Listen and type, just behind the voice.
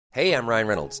Hey, I'm Ryan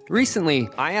Reynolds. Recently,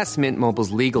 I asked Mint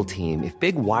Mobile's legal team if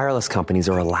big wireless companies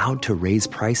are allowed to raise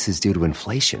prices due to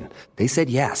inflation. They said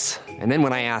yes. And then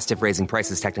when I asked if raising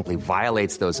prices technically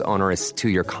violates those onerous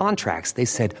two-year contracts, they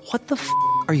said, "What the f***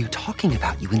 are you talking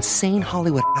about, you insane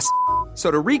Hollywood ass?" So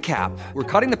to recap, we're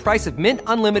cutting the price of Mint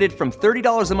Unlimited from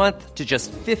 $30 a month to just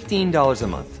 $15 a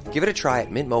month. Give it a try at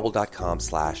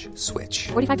mintmobile.com/switch.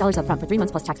 $45 up front for 3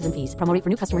 months plus taxes and fees. Promo rate for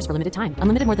new customers for limited time.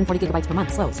 Unlimited more than 40 gigabytes per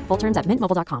month. Slows full terms at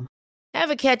mintmobile.com.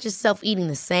 Ever catch yourself eating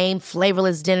the same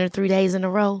flavorless dinner 3 days in a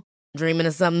row? Dreaming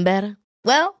of something better?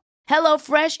 Well,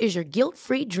 HelloFresh is your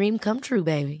guilt-free dream come true,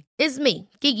 baby. It's me,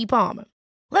 Keke Palmer.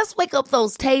 Let's wake up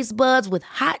those taste buds with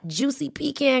hot, juicy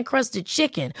pecan-crusted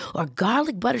chicken or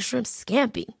garlic butter shrimp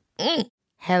scampi.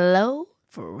 Hello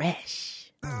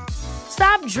Fresh.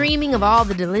 Stop dreaming of all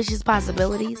the delicious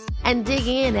possibilities and dig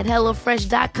in at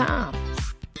HelloFresh.com.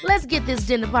 Let's get this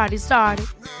dinner party started.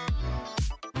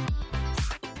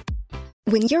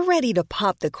 When you're ready to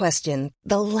pop the question,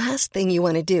 the last thing you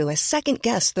want to do is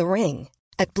second-guess the ring.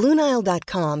 At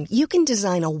BlueNile.com, you can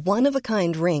design a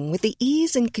one-of-a-kind ring with the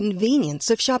ease and convenience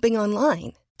of shopping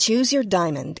online. Choose your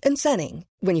diamond and setting.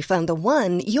 When you find the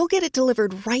one, you'll get it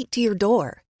delivered right to your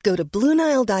door. Go to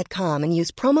BlueNile.com and use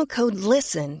promo code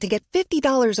LISTEN to get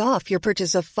 $50 off your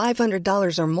purchase of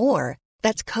 $500 or more.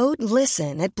 That's code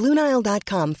LISTEN at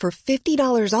BlueNile.com for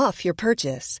 $50 off your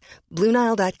purchase.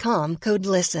 BlueNile.com, code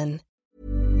LISTEN.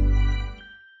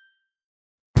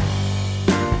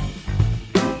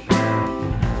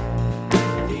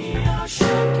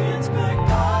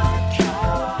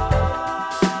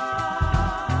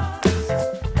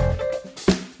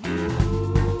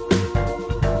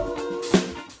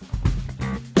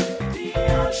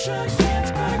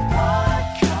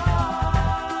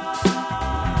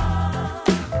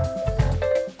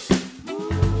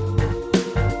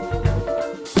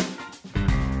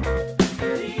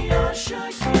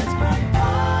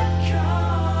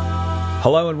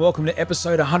 Hello and welcome to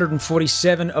episode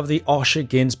 147 of the Osher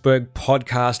Günsberg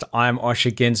podcast. I'm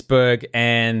Osher Günsberg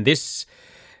and this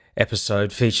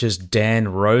episode features Dan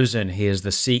Rosen. He is the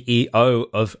CEO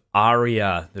of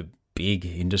ARIA, the big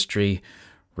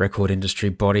record industry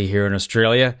body here in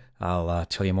Australia. I'll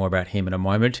tell you more about him in a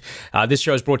moment. This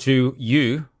show is brought to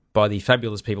you by the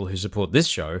fabulous people who support this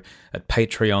show at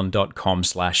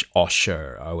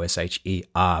patreon.com/Osher,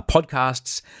 O-S-H-E-R.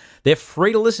 Podcasts, they're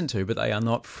free to listen to, but they are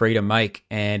not free to make.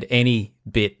 And any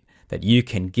bit that you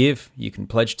can give, you can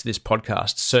pledge to this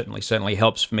podcast, certainly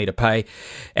helps for me to pay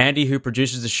Andy, who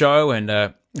produces the show,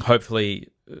 and hopefully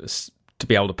to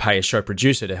be able to pay a show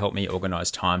producer to help me organise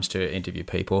times to interview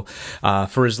people.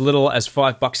 For as little as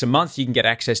 $5 a month, you can get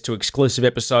access to exclusive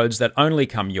episodes that only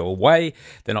come your way.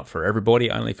 They're not for everybody,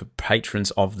 only for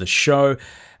patrons of the show.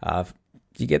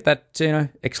 You get that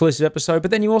exclusive episode,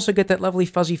 but then you also get that lovely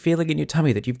fuzzy feeling in your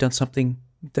tummy that you've done something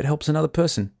that helps another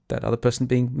person, that other person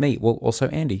being me. Well, also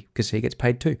Andy, because he gets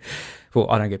paid too. Well,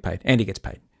 I don't get paid. Andy gets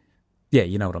paid. Yeah,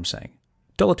 you know what I'm saying.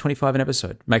 $1.25 an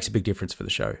episode makes a big difference for the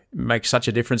show. It makes such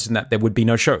a difference in that there would be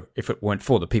no show if it weren't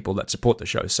for the people that support the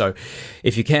show. So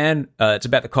if you can, it's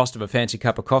about the cost of a fancy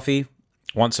cup of coffee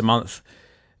once a month,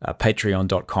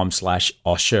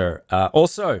 patreon.com/Osher.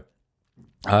 Also,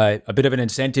 a bit of an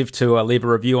incentive to leave a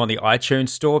review on the iTunes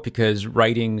store, because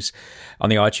ratings on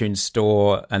the iTunes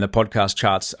store and the podcast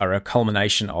charts are a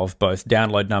culmination of both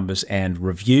download numbers and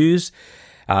reviews.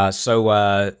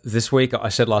 So this week, I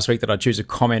said last week that I'd choose a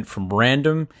comment from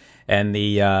random, and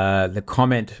the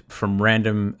comment from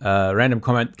random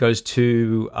comment goes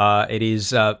to it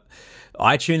is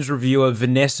iTunes reviewer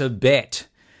Vanessa Bett,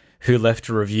 who left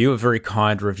a review, a very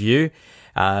kind review.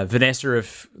 Vanessa,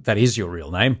 if that is your real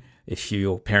name, if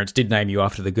your parents did name you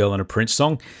after the Girl in a Prince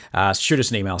song, shoot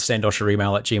us an email,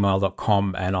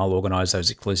 sendosheremail@gmail.com, and I'll organise those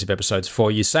exclusive episodes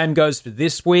for you. Same goes for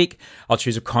this week. I'll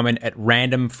choose a comment at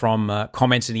random from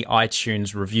comments in the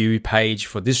iTunes review page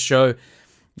for this show,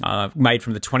 made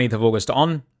from the 20th of August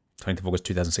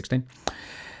 2016.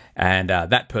 And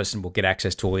that person will get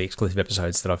access to all the exclusive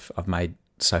episodes that I've made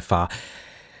so far.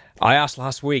 I asked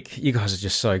last week, you guys are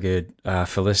just so good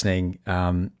for listening.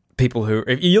 People who,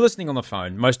 if you're listening on the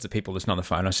phone, most of the people listen on the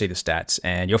phone, I see the stats,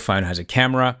 and your phone has a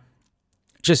camera,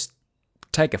 just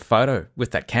take a photo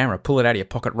with that camera, pull it out of your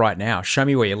pocket right now, show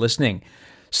me where you're listening,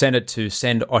 send it to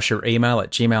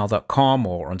sendosheremail@gmail.com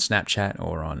or on Snapchat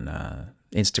or on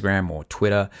Instagram or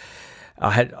Twitter.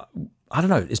 I don't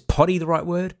know, is poddy the right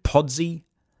word? Podzy?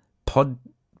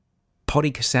 Poddy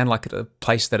can sound like a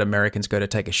place that Americans go to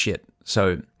take a shit.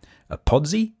 So a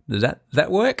podsy, does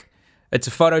that work? It's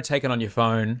a photo taken on your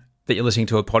phone that you're listening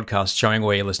to a podcast, showing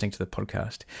where you're listening to the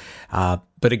podcast.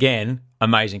 But again,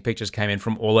 amazing pictures came in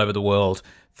from all over the world.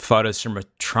 Photos from a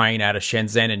train out of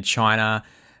Shenzhen in China,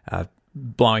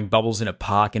 blowing bubbles in a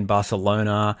park in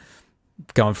Barcelona,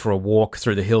 going for a walk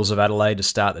through the hills of Adelaide to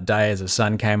start the day as the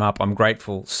sun came up. I'm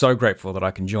grateful, so grateful that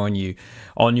I can join you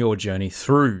on your journey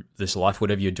through this life,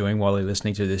 whatever you're doing while you're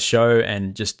listening to this show,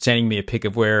 and just sending me a pic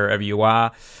of wherever you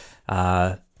are.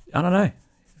 I don't know.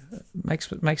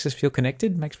 Makes us feel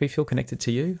connected, makes me feel connected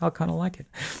to you. I kind of like it.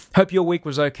 Hope your week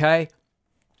was okay.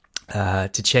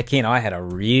 To check in, I had a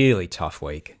really tough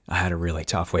week.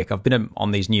 I've been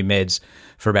on these new meds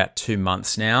for about 2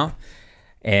 months now.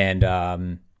 And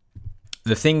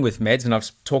the thing with meds, and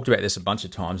I've talked about this a bunch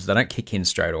of times, they don't kick in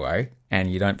straight away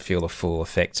and you don't feel the full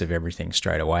effects of everything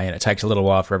straight away. And it takes a little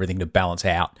while for everything to balance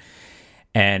out.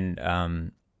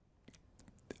 And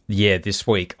this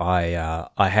week I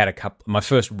had my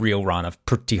first real run of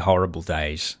pretty horrible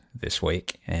days this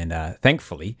week, and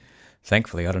thankfully, I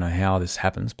don't know how this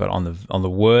happens, but on the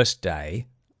worst day,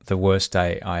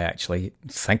 I actually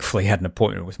thankfully had an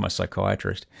appointment with my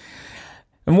psychiatrist.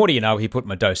 And what do you know? He put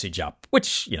my dosage up,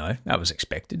 which that was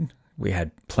expected. We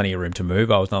had plenty of room to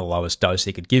move. I was on the lowest dose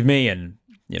he could give me, and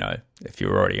if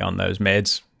you're already on those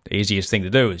meds, the easiest thing to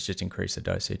do is just increase the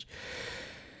dosage.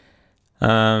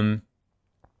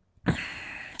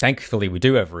 Thankfully, we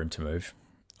do have room to move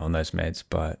on those meds,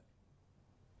 but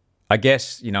I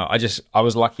guess, I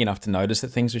was lucky enough to notice that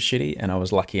things were shitty, and I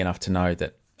was lucky enough to know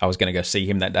that I was going to go see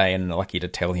him that day, and lucky to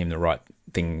tell him the right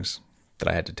things that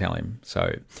I had to tell him.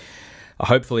 So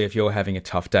hopefully if you're having a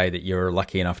tough day, that you're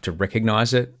lucky enough to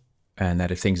recognize it, and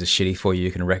that if things are shitty for you,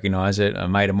 you can recognize it. A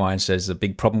mate of mine says the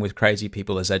big problem with crazy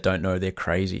people is they don't know they're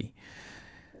crazy.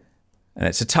 And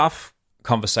it's a tough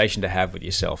conversation to have with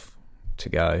yourself, to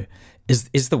go,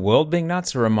 is the world being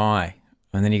nuts or am I?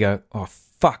 And then you go, oh,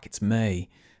 fuck, it's me.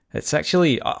 It's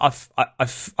actually,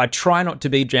 I try not to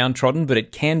be downtrodden, but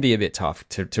it can be a bit tough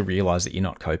to realize that you're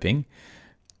not coping,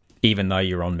 even though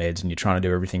you're on meds and you're trying to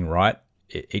do everything right.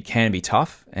 It can be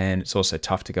tough, and it's also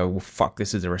tough to go, well, fuck,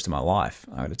 this is the rest of my life.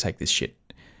 I got to take this shit.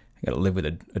 I got to live with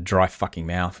a dry fucking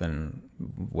mouth and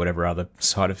whatever other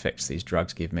side effects these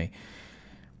drugs give me.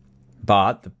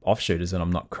 But the offshoot is that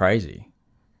I'm not crazy,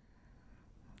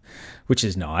 which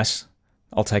is nice.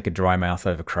 I'll take a dry mouth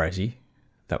over crazy.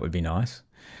 That would be nice.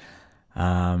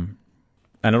 And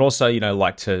I'd also,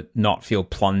 like to not feel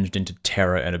plunged into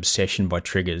terror and obsession by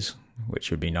triggers,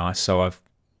 which would be nice. So I've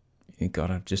got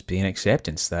to just be in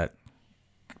acceptance that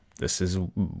this is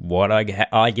what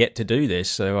I get to do this,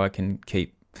 so I can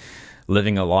keep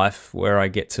living a life where I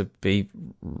get to be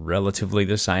relatively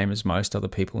the same as most other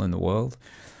people in the world.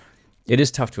 It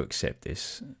is tough to accept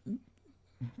this,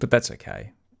 but that's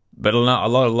okay. But a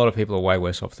lot of people are way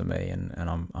worse off than me, and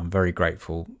I'm very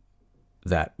grateful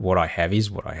that what I have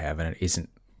is what I have, and it isn't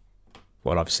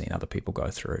what I've seen other people go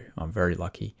through. I'm very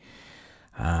lucky.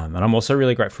 And I'm also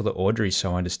really grateful that Audrey's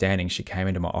so understanding. She came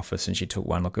into my office and she took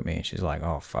one look at me and she's like,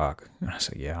 oh, fuck. And I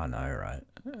said, yeah, I know, right?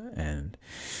 And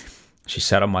she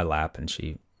sat on my lap and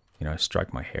she,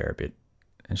 stroked my hair a bit.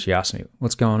 And she asked me,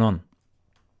 what's going on?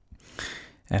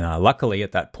 And luckily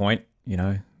at that point,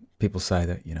 people say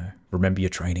that, remember your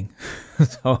training.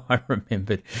 So I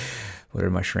remembered, what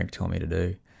did my shrink tell me to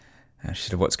do? And she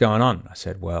said, what's going on? I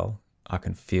said, well, I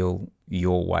can feel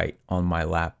your weight on my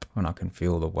lap, and I can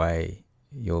feel the way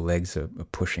your legs are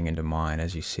pushing into mine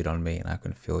as you sit on me, and I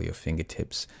can feel your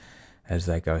fingertips as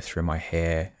they go through my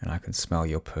hair, and I can smell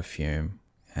your perfume,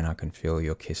 and I can feel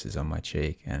your kisses on my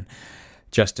cheek. And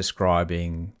just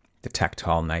describing the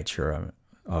tactile nature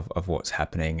of what's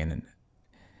happening. And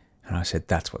I said,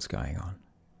 that's what's going on.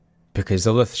 Because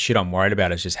all the shit I'm worried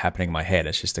about is just happening in my head.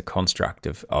 It's just a construct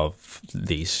of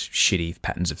these shitty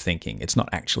patterns of thinking. It's not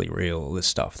actually real, all this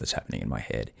stuff that's happening in my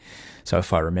head. So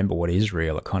if I remember what is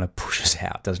real, it kind of pushes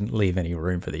out, doesn't leave any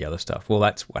room for the other stuff. Well,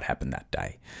 that's what happened that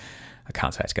day. I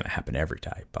can't say it's going to happen every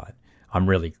day, but I'm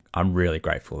really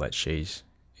grateful that she's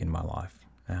in my life.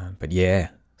 But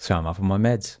yeah, so I'm up on my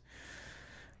meds.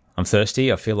 I'm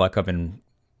thirsty. I feel like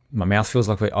my mouth feels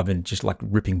like I've been just like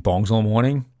ripping bongs all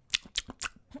morning.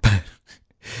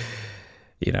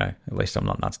 At least I'm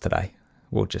not nuts today.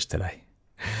 Well, just today.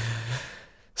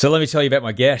 So let me tell you about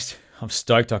my guest. I'm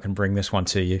stoked I can bring this one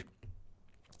to you.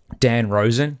 Dan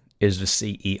Rosen is the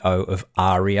CEO of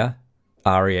ARIA.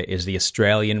 ARIA is the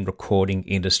Australian Recording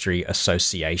Industry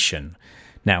Association.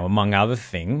 Now, among other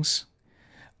things,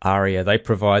 ARIA, they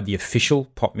provide the official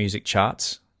pop music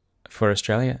charts for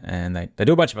Australia, and they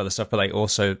do a bunch of other stuff, but they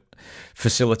also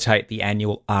facilitate the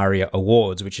annual ARIA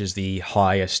Awards, which is the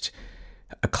highest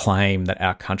acclaim that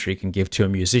our country can give to a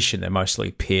musician. They're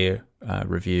mostly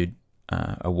peer-reviewed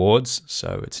awards.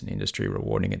 So it's an industry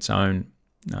rewarding its own.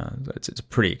 It's a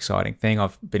pretty exciting thing.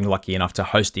 I've been lucky enough to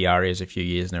host the ARIAs a few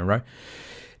years in a row.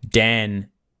 Dan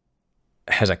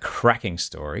has a cracking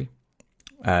story,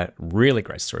 a really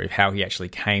great story of how he actually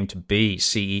came to be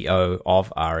CEO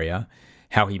of ARIA,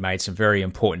 how he made some very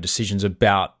important decisions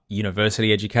about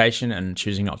university education and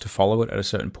choosing not to follow it at a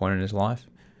certain point in his life.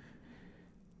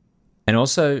 And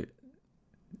also,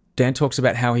 Dan talks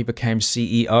about how he became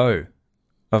CEO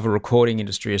of a recording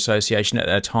industry association at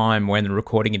a time when the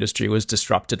recording industry was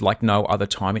disrupted like no other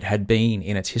time it had been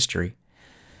in its history,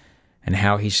 and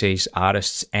how he sees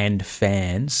artists and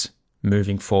fans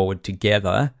moving forward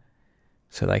together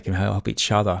so they can help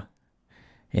each other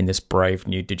in this brave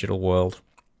new digital world.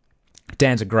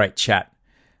 Dan's a great chat,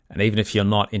 and even if you're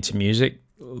not into music,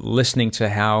 listening to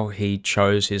how he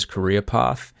chose his career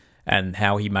path and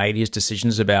how he made his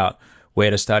decisions about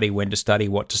where to study, when to study,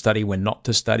 what to study, when not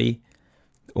to study,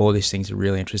 all these things are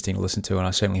really interesting to listen to, and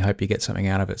I certainly hope you get something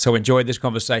out of it. So enjoy this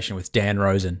conversation with Dan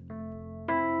Rosen.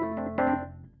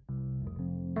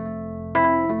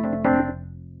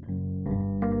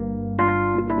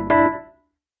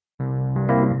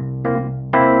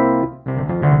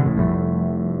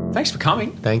 Thanks for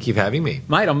coming. Thank you for having me.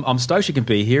 Mate, I'm stoked you can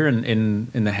be here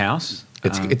in the house.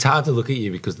 It's hard to look at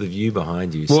you because the view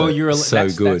behind you is well, so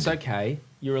good. That's okay.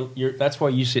 That's why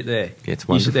you sit there. Yeah, it's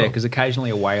wonderful. You sit there because occasionally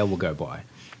a whale will go by,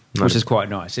 which is quite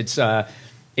nice. It's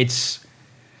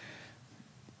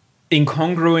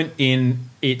incongruent in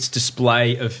its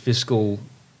display of fiscal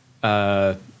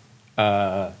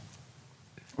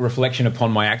reflection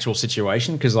upon my actual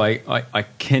situation, because I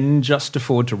can just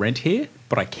afford to rent here,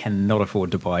 but I cannot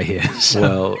afford to buy here. So.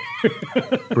 Well,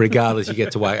 regardless, you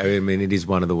get to wait. I mean, it is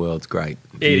one of the world's great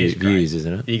views,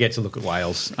 isn't it? You get to look at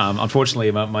whales. Unfortunately,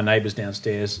 my neighbours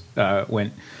downstairs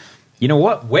went, you know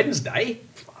what, Wednesday?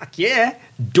 Fuck yeah,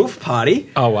 doof party.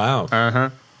 Oh, wow. Uh-huh.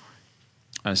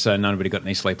 And so nobody got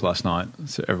any sleep last night.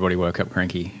 So everybody woke up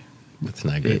cranky. That's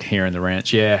no good. Here in the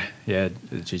ranch, yeah.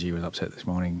 Gigi was upset this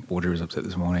morning. Audrey was upset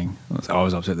this morning. I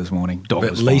was upset this morning. Dog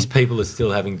but was at least fine. people are still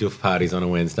having doof parties on a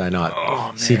Wednesday night.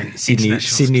 Oh, man.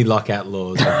 Sydney lockout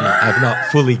laws have not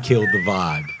fully killed the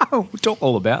vibe. Oh, we'll talk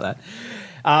all about that.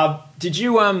 Did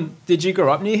you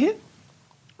grow up near here?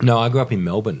 No, I grew up in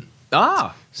Melbourne.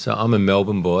 Ah. So I'm a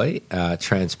Melbourne boy,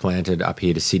 transplanted up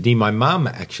here to Sydney. My mum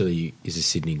actually is a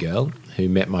Sydney girl who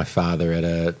met my father at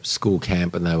a school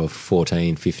camp when they were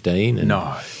 14, 15. And,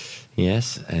 no.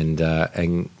 Yes, and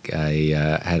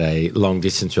had a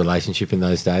long-distance relationship in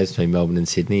those days between Melbourne and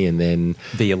Sydney. And then...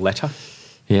 Via letter?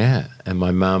 Yeah, and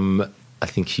my mum, I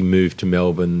think she moved to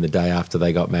Melbourne the day after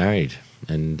they got married.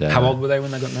 And how old were they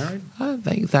when they got married?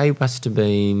 They must have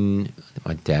been...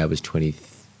 My dad was 23.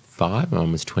 My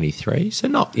mum was 23, so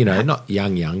not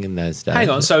young in those days.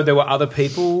 Hang on, so there were other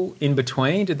people in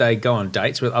between? Did they go on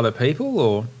dates with other people,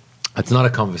 or? It's not a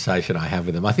conversation I have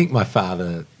with them. I think my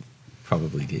father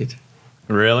probably did.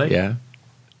 Really? Yeah.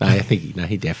 No, I think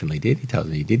he definitely did. He tells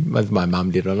me he did. Whether my mum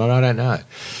did or not, I don't know.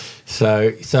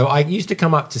 So I used to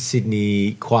come up to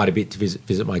Sydney quite a bit to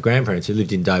visit my grandparents who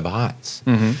lived in Dover Heights.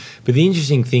 Mm-hmm. But the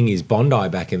interesting thing is Bondi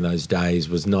back in those days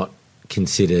was not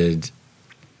considered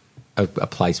a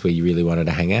place where you really wanted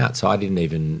to hang out. So I didn't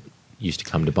even used to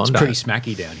come to Bondi. It's pretty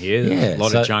smacky down here. Yeah, a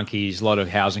lot of junkies, a lot of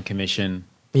housing commission.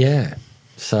 Yeah.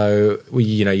 So,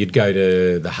 you'd go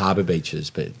to the harbour beaches,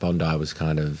 but Bondi was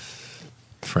kind of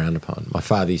frowned upon. My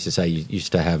father used to say you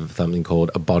used to have something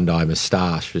called a Bondi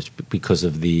moustache, which because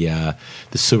of the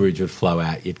sewerage would flow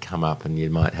out, you'd come up and you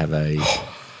might have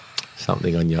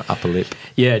something on your upper lip.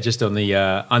 Yeah, just on the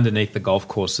underneath the golf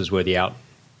courses where the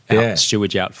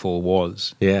sewage outfall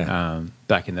was. Yeah.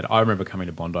 Back in that, I remember coming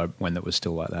to Bondi when it was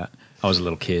still like that. I was a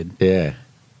little kid. Yeah.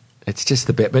 It's just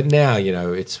the bit, but now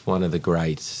it's one of the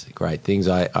great things.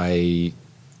 I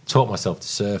taught myself to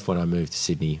surf when I moved to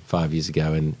Sydney 5 years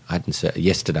ago, and I hadn't surfed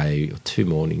yesterday or 2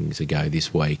 mornings ago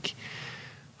this week.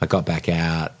 I got back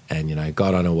out and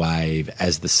got on a wave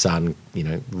as the sun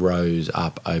rose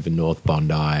up over North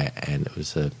Bondi, and it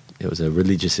was a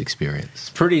religious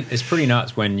experience. It's pretty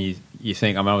nuts when you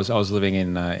think. I mean, I was living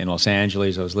in Los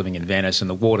Angeles. I was living in Venice, and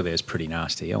the water there is pretty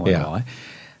nasty. I won't lie.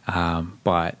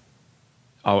 But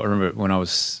I remember when I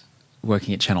was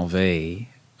working at Channel V,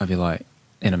 I'd be like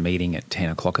in a meeting at 10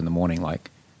 o'clock in the morning,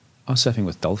 like I was surfing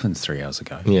with dolphins 3 hours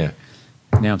ago. Yeah.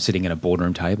 Now I'm sitting at a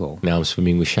boardroom table. Now I'm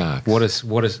swimming with sharks. What a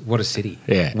city.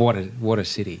 Yeah. What a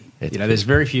city. There's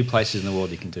very few places in the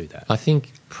world you can do that. I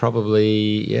think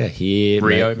probably here.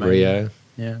 Rio, maybe. Rio.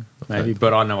 Yeah, maybe.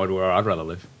 But I know where I'd rather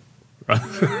live.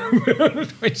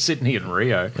 Between Sydney and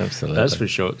Rio. Absolutely. That's for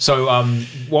sure. So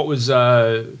what was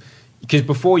Because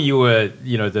before you were,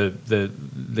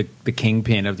 the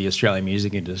kingpin of the Australian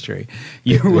music industry,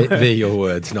 They're your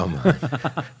words, not mine.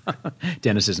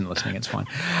 Dennis isn't listening, it's fine.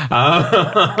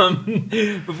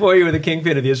 Before you were the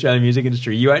kingpin of the Australian music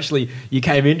industry, you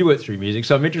came into it through music.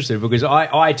 So I'm interested because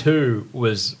I too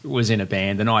was in a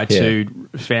band, and I too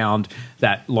found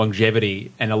that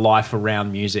longevity and a life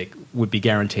around music would be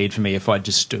guaranteed for me if I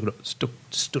just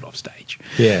stood off stage.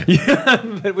 Yeah.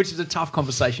 Which is a tough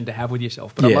conversation to have with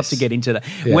yourself, but I'd Yes. love to get into that.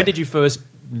 Yeah. When did you first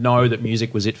know that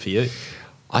music was it for you?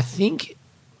 I think,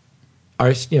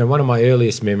 one of my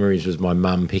earliest memories was my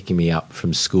mum picking me up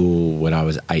from school when I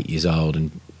was 8 years old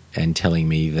and telling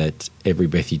me that Every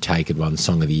Breath You Take had won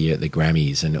Song of the Year at the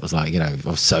Grammys. And it was like, I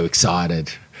was so excited.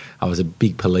 I was a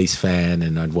big Police fan,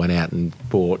 and I'd went out and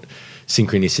bought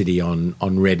Synchronicity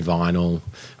on red vinyl,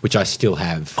 which I still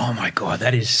have. Oh my God,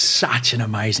 that is such an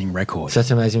amazing record.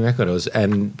 Such an amazing record it was.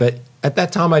 But at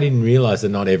that time I didn't realise that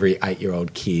not every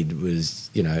 8-year-old kid was,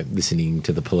 listening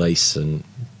to the Police, and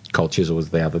Cold Chisel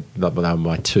was they were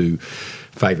my two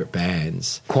favourite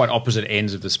bands. Quite opposite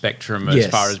ends of the spectrum as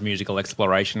far as musical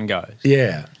exploration goes.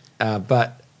 Yeah,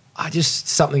 but I just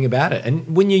something about it.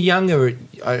 And when you're younger,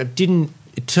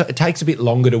 it takes a bit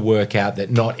longer to work out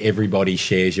that not everybody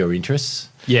shares your interests.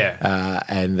 Yeah,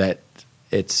 and that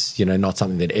it's not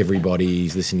something that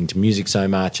everybody's listening to music so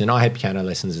much. And I had piano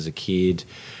lessons as a kid,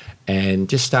 and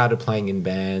just started playing in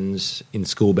bands, in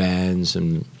school bands,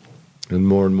 and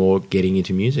more getting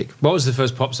into music. What was the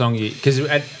first pop song you? Because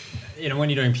when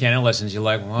you're doing piano lessons, you're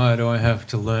like, why do I have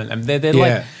to learn? And they're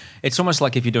like, it's almost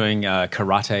like if you're doing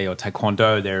karate or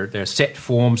taekwondo, there are set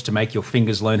forms to make your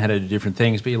fingers learn how to do different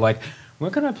things. But you're like, where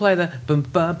can I play the bum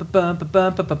bum bum bum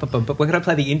bum bum bum bum? Where can I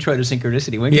play the intro to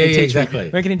Synchronicity? When can you teach me?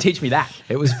 When can you teach me that?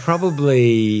 It was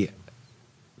probably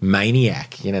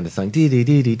Maniac, the song. You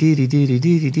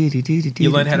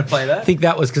learned how to play that? I think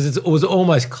that was because it was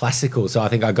almost classical, so I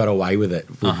think I got away with it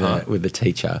with the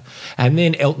teacher. And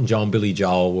then Elton John, Billy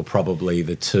Joel were probably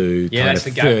the two. Yeah, kind that's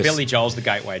of the first. Billy Joel's the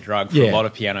gateway drug for a lot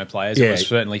of piano players. It was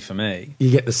certainly for me.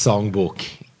 You get the songbook.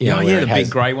 The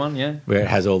big grey one, where it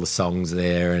has all the songs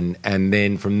there, and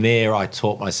then from there I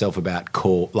taught myself about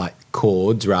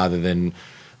chords rather than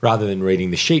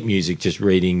reading the sheet music, just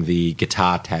reading the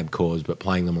guitar tab chords, but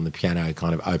playing them on the piano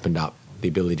kind of opened up the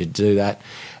ability to do that.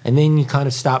 And then you kind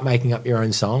of start making up your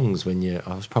own songs I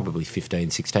was probably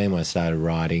 15, 16 when I started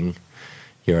writing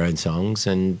your own songs,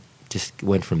 and just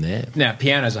went from there. Now,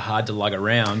 pianos are hard to lug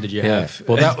around. Did you have...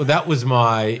 Well, that was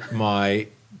my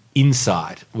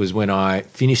insight, was when I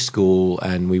finished school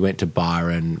and we went to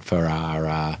Byron for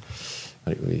our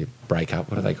break-up.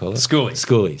 What do they call it?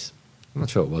 Schoolies. I'm not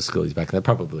sure it was Schoolies back then. It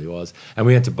probably was. And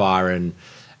we went to Byron,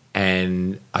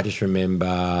 and I just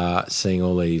remember seeing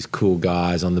all these cool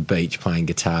guys on the beach playing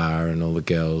guitar, and all the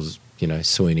girls,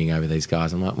 swooning over these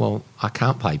guys. I'm like, well, I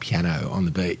can't play piano on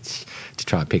the beach to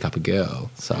try and pick up a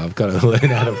girl, so I've got to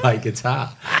learn how to play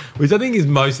guitar, which I think is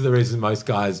most of the reason most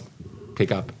guys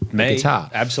pick up guitar.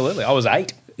 Absolutely. I was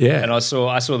 8. Yeah. And I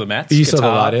saw the maths. You saw the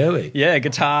light early. Yeah,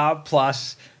 guitar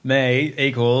plus me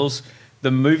equals the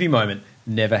movie moment.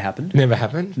 Never happened. Never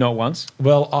happened? Not once.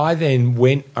 Well, I then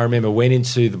went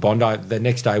into the Bondi, the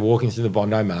next day walking into the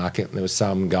Bondi market, and there was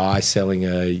some guy selling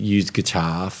a used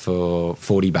guitar for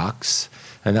 $40.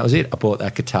 And that was it. I bought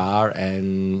that guitar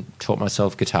and taught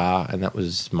myself guitar, and that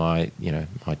was my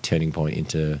turning point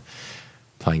into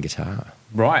playing guitar.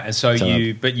 Right, and so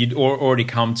you'd already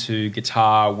come to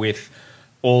guitar with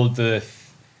all the...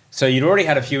 So you'd already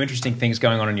had a few interesting things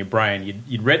going on in your brain.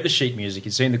 You'd read the sheet music,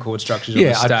 you'd seen the chord structures on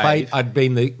the stage. I'd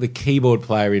been the keyboard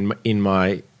player in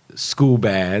my school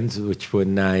bands, which were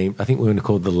named, I think we were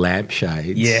called the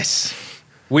Lampshades. Yes.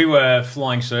 We were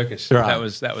Flying Circus. Right.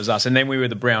 That was us. And then we were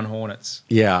the Brown Hornets.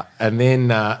 Yeah, and then...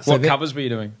 what covers were you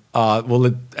doing?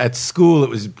 Well, at school it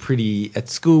was pretty... At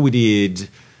school we did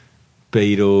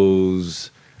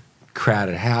Beatles...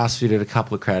 Crowded House. We did a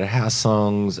couple of Crowded House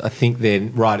songs. I think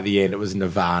then right at the end it was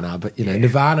Nirvana, but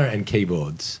Nirvana and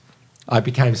keyboards. I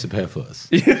became superfluous.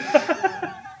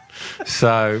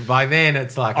 So by then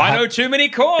it's like I know too many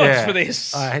chords for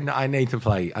this. I need to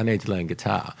play. I need to learn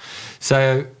guitar.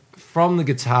 So from the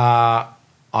guitar,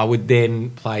 I would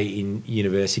then play in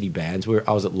university bands where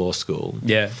I was at law school.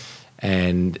 Yeah,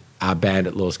 and our band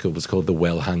at law school was called the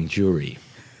Well Hung Jury,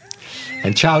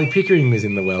 and Charlie Pickering was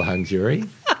in the Well Hung Jury.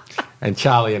 And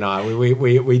Charlie and I,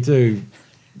 we do,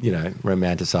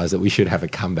 romanticise that we should have a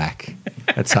comeback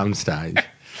at some stage.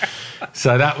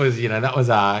 So that was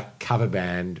our cover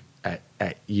band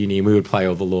at uni, and we would play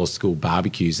all the law school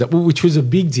barbecues, which was a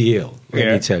big deal,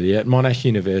 let me tell you. At Monash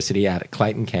University, out at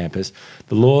Clayton campus,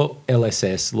 the law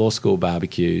LSS, law school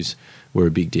barbecues, were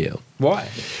a big deal. Why?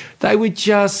 They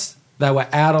were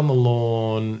out on the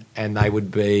lawn, and they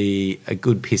would be a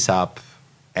good piss up,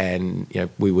 and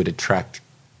we would attract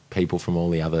people from all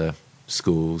the other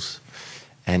schools,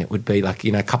 and it would be like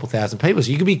a couple thousand people.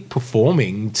 So you could be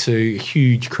performing to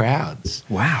huge crowds.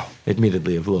 Wow.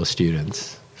 Admittedly, of law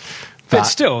students. But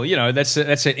still, that's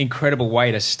an incredible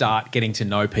way to start getting to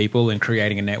know people and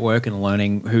creating a network and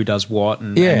learning who does what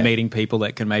and meeting people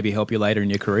that can maybe help you later in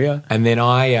your career. And then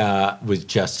I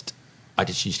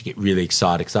just used to get really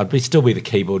excited because I'd still be the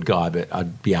keyboard guy, but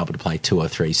I'd be able to play 2 or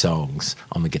 3 songs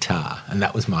on the guitar, and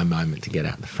that was my moment to get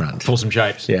out the front. Pull some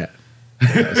shapes. Yeah,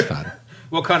 it was fun.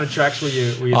 What kind of tracks were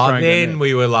you throwing? Then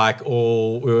we were like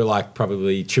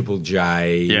probably Triple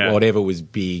J, whatever was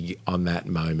big on that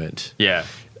moment. Yeah.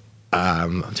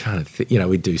 I'm trying to think.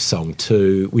 We'd do song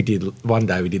 2. One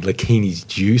day we did Lakini's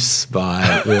Juice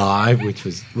by Live, which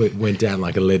went down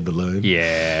like a lead balloon.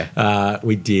 Yeah.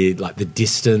 We did like The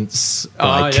Distance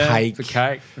by Cake. For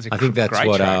Cake. I think that's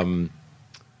what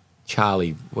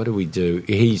Charlie. What did we do?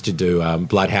 He used to do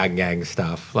Bloodhound Gang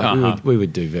stuff. Like we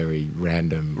would do very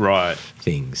random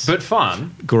things, but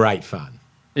fun. Great fun.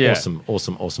 Yeah.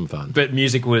 Awesome fun. But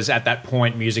music was, at that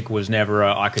point, never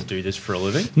I could do this for a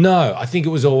living? No, I think it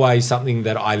was always something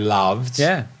that I loved.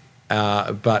 Yeah.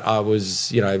 But I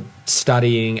was,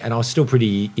 studying, and I was still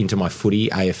pretty into my footy,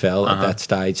 AFL, at that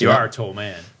stage. You are a tall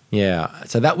man. Yeah.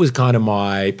 So that was kind of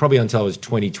probably until I was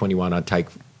 20, 21, I'd take,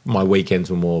 my weekends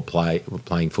were more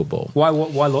playing football. Why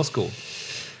law school?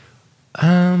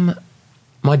 My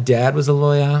dad was a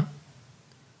lawyer.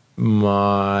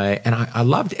 I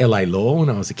loved LA Law when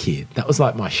I was a kid. That was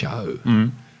like my show.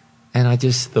 Mm. And I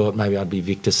just thought maybe I'd be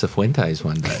Victor Cifuentes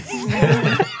one day.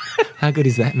 How good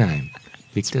is that name?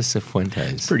 Victor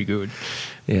Cifuentes. Pretty good.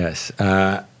 Yes.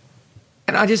 And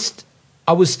I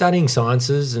was studying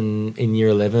sciences in year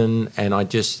 11, and I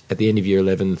just, at the end of year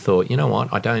 11, thought, you know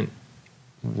what, I don't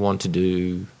want to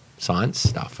do science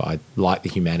stuff. I like the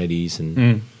humanities, and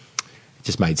it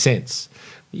just made sense.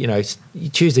 You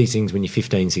choose these things when you're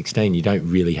 15, 16, you don't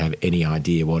really have any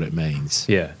idea what it means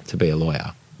to be a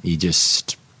lawyer. You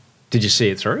just... Did you see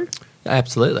it through?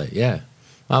 Absolutely, yeah.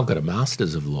 I've got a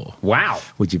Master's of Law. Wow.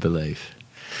 Would you believe?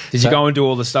 Did you go and do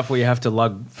all the stuff where you have to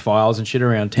lug files and shit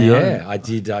around town? Yeah, I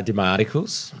did my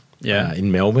articles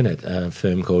in Melbourne at a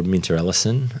firm called Minter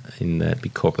Ellison, in that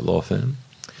big corporate law firm.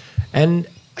 And,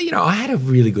 I had a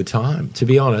really good time, to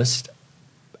be honest.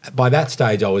 By that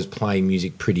stage, I was playing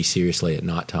music pretty seriously at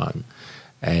night time,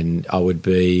 and I would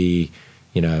be,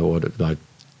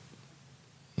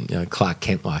 Clark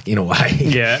Kent, like, in a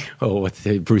way, or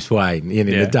Bruce Wayne. In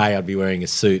the day, I'd be wearing a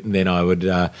suit, and then I would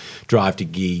drive to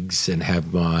gigs and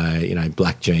have my,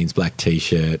 black jeans, black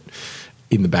T-shirt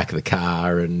in the back of the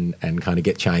car, and kind of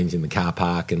get changed in the car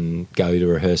park and go to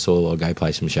rehearsal or go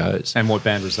play some shows. And what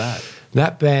band was that?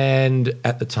 That band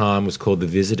at the time was called The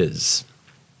Visitors.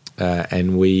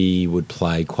 And we would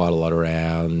play quite a lot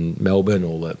around Melbourne,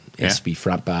 all the SB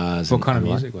front bars. What kind of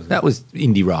music was it? That was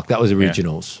indie rock. That was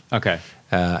originals. Yeah. Okay.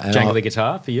 Jangly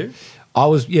guitar for you? I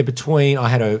was, I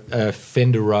had a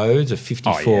Fender Rhodes, a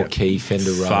 54-key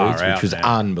Fender Rhodes, which was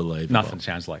unbelievable. Nothing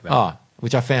sounds like that. Oh,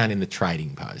 which I found in the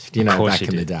Trading Post, back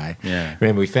in the day. Yeah.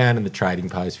 Remember, we found in the Trading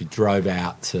Post, we drove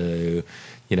out to,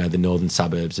 the northern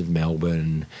suburbs of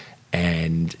Melbourne,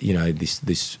 and,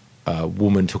 this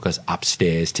woman took us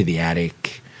upstairs to the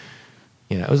attic.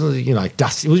 It was like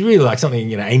dusty. It was really like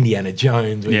something Indiana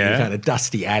Jones, where you found a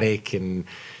dusty attic and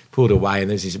pulled away, and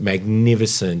there's this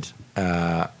magnificent,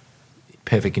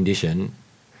 perfect condition,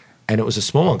 and it was a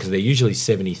small one because they're usually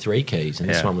 73 keys, and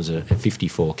this one was a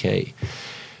 54 key.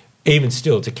 Even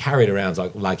still, to carry it around is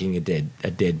like lugging a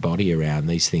dead body around.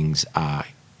 These things are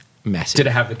massive. Did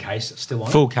it have the case still on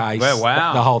it? Full case. Well,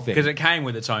 wow. The whole thing. Because it came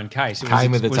with its own case. It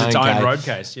came with its own road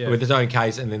case, yeah. With its own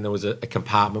case, and then there was a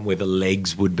compartment where the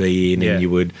legs would be in, and you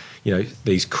would,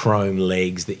 these chrome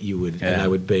legs that you would, and they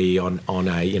would be on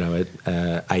a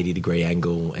 80-degree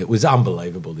angle. It was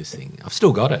unbelievable, this thing. I've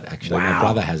still got it, actually. Wow. My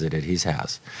brother has it at his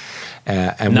house.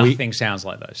 And nothing sounds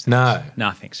like those things. No.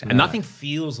 Nothing. And nothing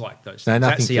feels like those things. No, nothing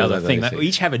That's the feels other like thing. those They things.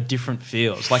 each have a different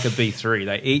feel. It's like a B3.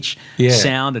 They each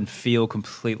sound and feel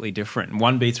completely different.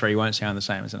 One B3 won't sound the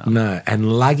same as another. No,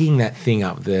 and lugging that thing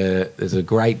up, there's a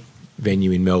great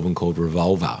venue in Melbourne called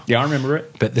Revolver. Yeah, I remember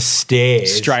it. But the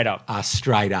stairs Straight up. are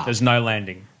straight up. There's no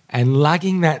landing. And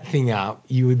lugging that thing up,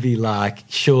 you would be like,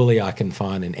 surely I can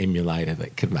find an emulator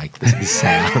that could make this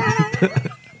sound.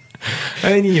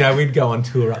 And then, we'd go on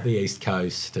tour up the East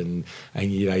Coast, and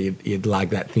you'd lug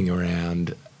that thing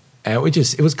around. And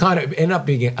it was kind of, ended up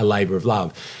being a labour of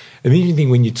love. And the interesting thing,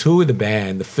 when you tour with a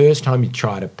band, the first time you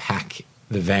try to pack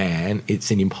the van,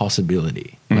 it's an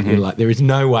impossibility. Like, you're like, there is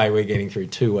no way we're getting through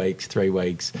 2 weeks, 3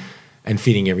 weeks and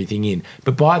fitting everything in.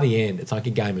 But by the end, it's like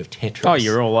a game of Tetris. Oh,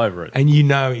 you're all over it. And you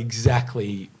know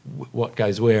exactly what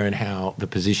goes where and how the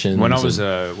positions. When I was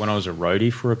a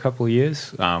roadie for a couple of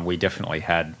years, we definitely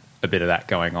had a bit of that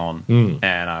going on,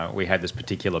 and we had this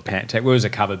particular band. It was a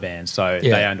cover band, so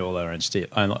they owned all their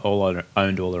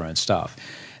own stuff,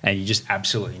 and you just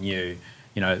absolutely knew,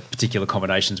 particular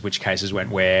combinations, which cases went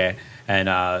where. And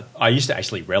I used to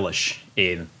actually relish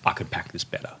in, I could pack this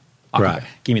better.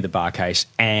 Give me the bar case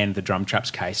and the drum traps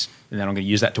case, and then I'm going to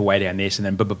use that to weigh down this, and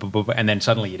then and then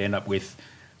suddenly you'd end up with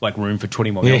like room for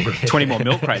 20 more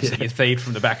milk crates that you feed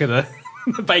from the back of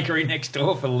the bakery next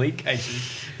door for the lead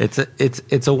cases.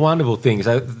 It's a wonderful thing.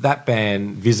 So that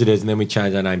band, Visitors, and then we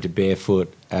changed our name to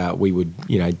Barefoot. We would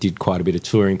did quite a bit of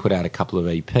touring, put out a couple of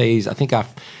EPs. I think I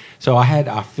had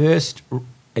our first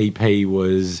EP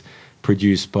was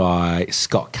produced by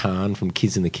Scott Kahn from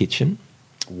Kids in the Kitchen.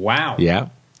 Wow. Yeah.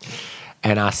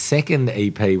 And our second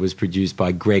EP was produced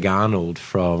by Greg Arnold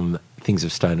from Things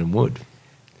of Stone and Wood.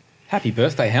 Happy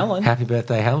birthday, Helen. Happy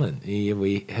birthday, Helen.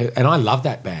 And I love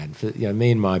that band.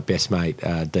 Me and my best mate,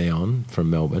 Dion from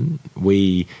Melbourne,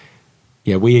 we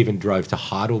even drove to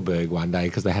Heidelberg one day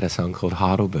because they had a song called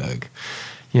Heidelberg.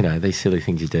 These silly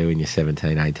things you do when you're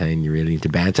 17, 18, you're really into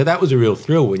band. So that was a real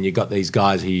thrill when you got these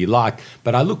guys who you like.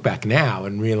 But I look back now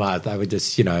and realise they were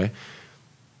just, at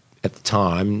the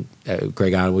time,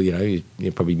 Greg Arnold,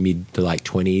 probably mid to late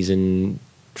 20s and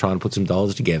trying to put some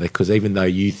dollars together, because even though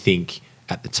you think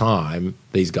at the time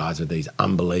these guys are these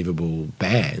unbelievable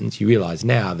bands, you realise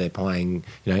now they're playing,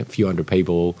 a few hundred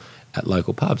people at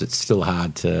local pubs. It's still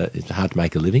hard to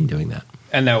make a living doing that.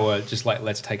 And they were just like,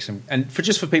 let's take some... And for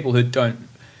people who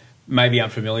maybe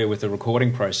unfamiliar with the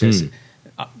recording process,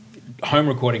 home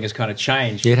recording has kind of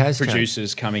changed. It has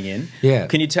producers changed. Coming in. Yeah.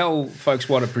 Can you tell folks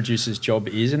what a producer's job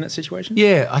is in that situation?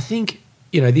 Yeah, I think,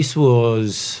 this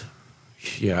was,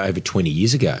 over 20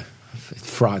 years ago. It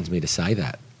frightens me to say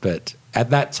that. But at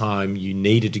that time, you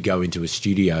needed to go into a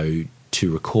studio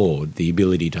to record. The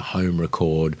ability to home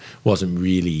record wasn't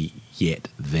really yet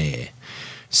there.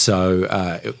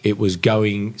 So it was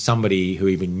somebody who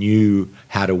even knew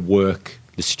how to work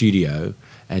the studio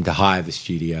and to hire the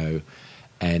studio,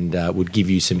 and would give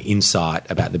you some insight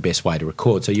about the best way to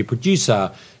record. So your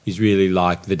producer is really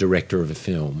like the director of a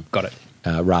film. Got it.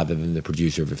 Rather than the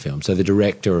producer of a film. So the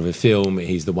director of a film,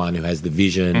 he's the one who has the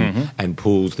vision and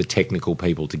pulls the technical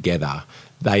people together.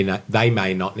 They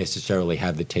may not necessarily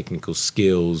have the technical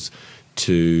skills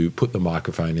to put the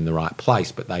microphone in the right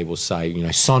place, but they will say,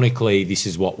 sonically, this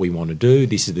is what we want to do,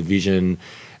 this is the vision,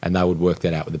 and they would work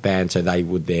that out with the band. So they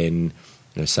would then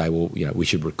say, well, we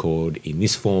should record in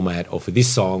this format, or for this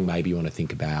song, maybe you want to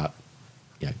think about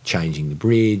changing the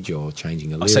bridge or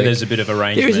changing a lyric. So there's a bit of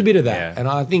arrangement. There is a bit of that. Yeah. And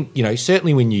I think,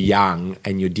 certainly when you're young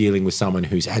and you're dealing with someone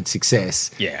who's had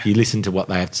success, you listen to what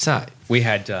they have to say. We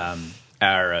had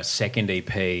our second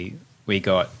EP, we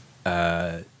got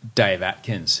Dave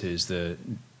Atkins, who's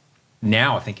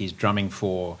now I think he's drumming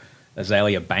for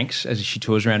Azalea Banks as she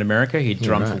tours around America. He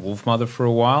drummed for Wolfmother for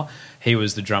a while. He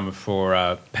was the drummer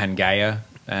for Pangaea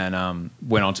and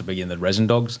went on to be in the Resin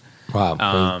Dogs.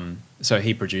 Wow. So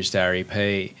he produced our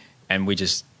EP, and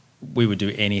we would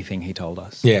do anything he told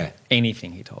us. Yeah.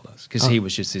 Anything he told us, because he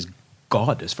was just this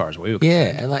god as far as we were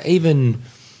concerned. Yeah, and like even,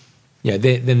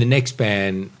 then the next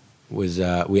band was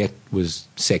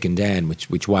Second Dan,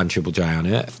 which won Triple J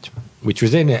Unearthed, which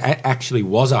was actually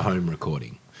was a home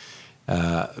recording.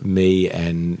 Me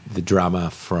and the drummer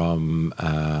from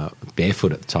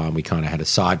Barefoot at the time, we kind of had a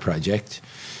side project.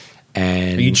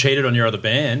 And you cheated on your other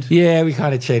band. Yeah, we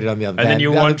kind of cheated on the other band. And then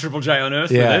you won Triple J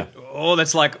Unearthed with it. Oh,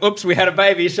 that's like, oops, we had a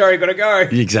baby. Sorry, got to go.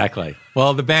 Exactly.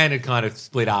 Well, the band had kind of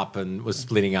split up and was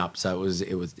splitting up, so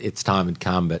its time had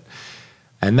come.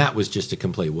 And that was just a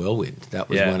complete whirlwind. That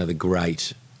was one of the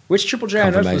great. Which Triple J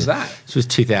Unearthed was that? This was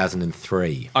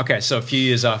 2003. Okay, so a few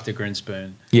years after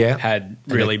Grinspoon had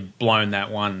really blown that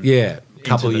one. Yeah. A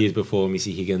couple of years before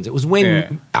Missy Higgins. It was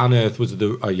when Unearthed was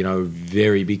the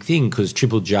very big thing, because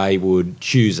Triple J would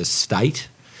choose a state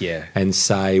and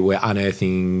say, we're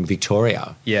unearthing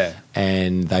Victoria. Yeah.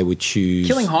 And they would choose...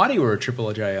 Killing Heidi were a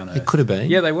Triple J Unearthed. It could have been.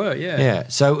 Yeah, they were, Yeah,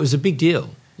 so it was a big deal.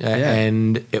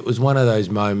 And it was one of those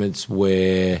moments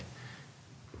where,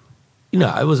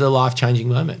 it was a life-changing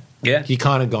moment. Yeah. You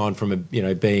kind of gone from,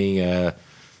 being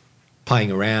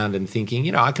playing around and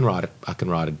thinking, I can write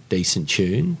a decent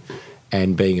tune,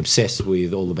 and being obsessed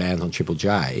with all the bands on Triple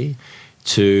J,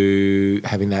 to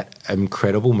having that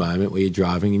incredible moment where you're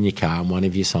driving in your car and one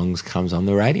of your songs comes on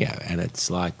the radio, and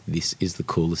it's like, this is the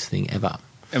coolest thing ever.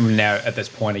 And now, at this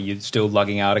point, are you still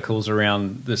lugging articles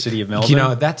around the city of Melbourne? You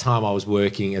know, at that time I was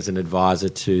working as an advisor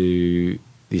to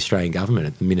the Australian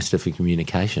government, the Minister for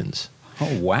Communications.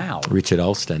 Oh, wow. Richard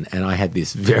Alston. And I had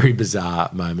this very bizarre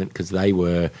moment because they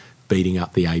were beating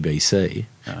up the ABC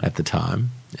at the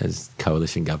time, as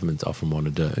coalition governments often want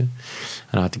to do. And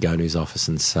I had to go into his office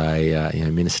and say,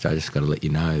 Minister, I just got to let you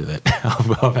know that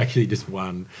I've actually just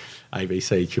won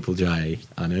ABC Triple J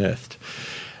Unearthed.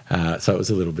 So it was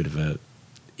a little bit of a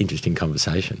interesting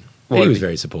conversation. He was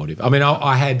very supportive. I mean,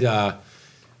 I had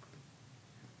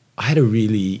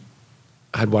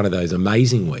one of those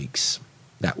amazing weeks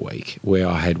that week where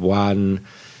I had won.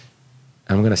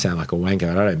 I'm going to sound like a wanker,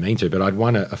 and I don't mean to, but I'd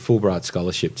won a Fulbright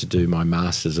scholarship to do my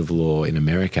Masters of Law in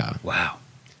America. Wow.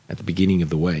 At the beginning of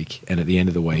the week, and at the end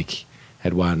of the week,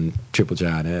 had won Triple J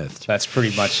Unearthed. That's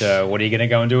pretty much what are you going to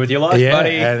go and do with your life,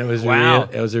 buddy? And it was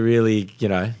it was a really,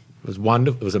 it was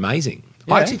wonderful. It was amazing.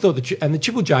 Yeah. I actually thought the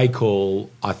Triple J call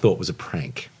I thought was a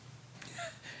prank.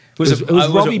 It was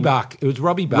Robbie Buck. It was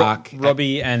Robbie Buck.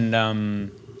 Robbie and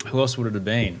who else would it have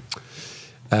been?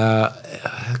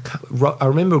 I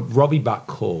remember Robbie Buck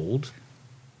called,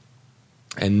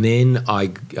 and then there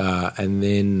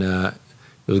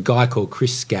was a guy called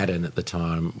Chris Scadden at the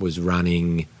time was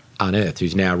running Unearthed,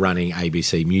 who's now running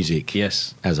ABC Music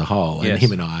as a whole, and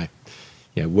him and I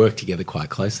worked together quite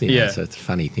closely now, so it's a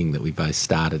funny thing that we both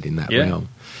started in that realm.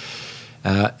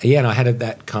 And I had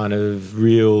that kind of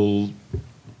real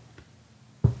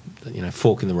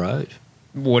fork in the road.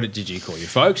 What did you call your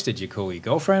folks? Did you call your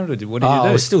girlfriend? What did you do?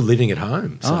 I was still living at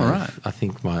home. So right. I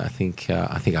think I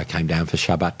came down for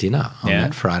Shabbat dinner on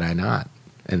that Friday night,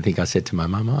 and I said to my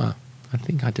mum, I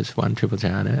think I just won Triple J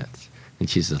Unearthed. And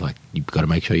she's just like, you've got to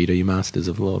make sure you do your Masters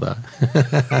of Law, though.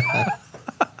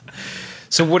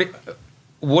 So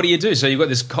what do you do? So you've got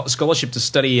this scholarship to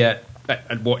study at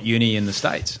what uni in the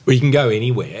States? Well, you can go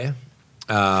anywhere.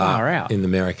 Far out. In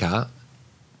America.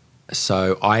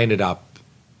 So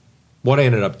what I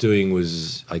ended up doing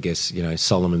was, I guess,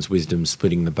 Solomon's wisdom,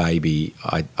 splitting the baby.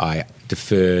 I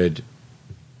deferred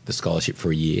the scholarship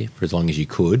for a year, for as long as you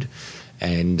could,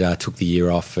 and took the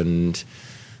year off and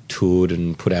toured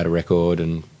and put out a record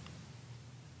and,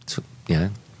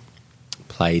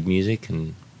 played music,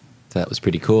 and so that was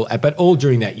pretty cool. But all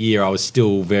during that year, I was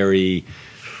still very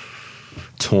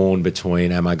torn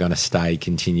between, am I going to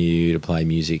continue to play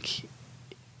music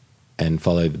and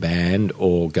follow the band,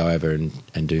 or go over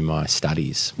and do my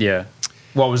studies. Yeah.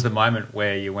 What was the moment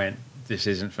where you went, this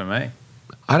isn't for me?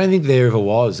 I don't think there ever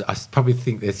was. I probably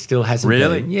think there still hasn't been.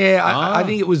 Really? Yeah, I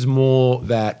think it was more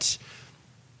that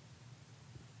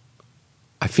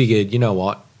I figured, you know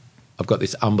what, I've got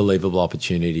this unbelievable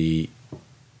opportunity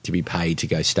to be paid to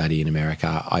go study in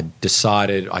America. I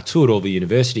toured all the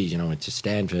universities, I went to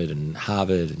Stanford and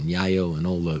Harvard and Yale and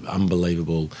all the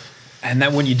unbelievable. And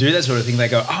then when you do that sort of thing, they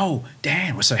go, oh,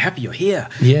 Dan, we're so happy you're here.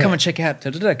 Yeah. Come and check out,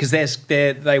 because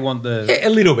they want the... Yeah,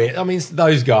 a little bit. I mean,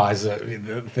 those guys,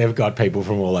 they've got people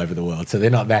from all over the world, so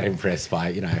they're not that impressed by,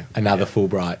 another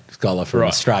Fulbright scholar from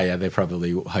Australia. They're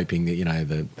probably hoping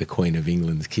that, the Queen of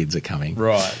England's kids are coming.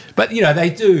 Right. But,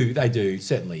 they do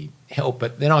certainly help.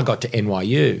 But then I got to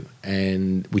NYU,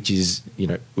 which is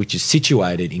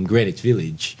situated in Greenwich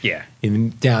Village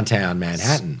in downtown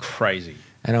Manhattan. It's crazy.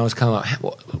 And I was kind of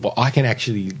like, well, I can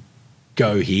actually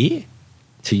go here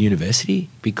to university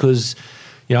because,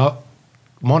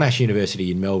 Monash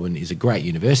University in Melbourne is a great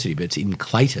university, but it's in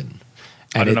Clayton.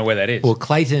 And I don't know where that is. Well,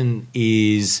 Clayton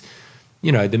is,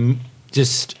 where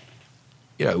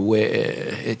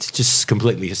it's just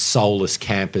completely a soulless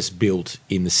campus built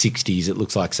in the 60s. It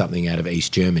looks like something out of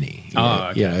East Germany.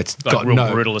 Okay. It's like got real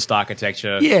brutalist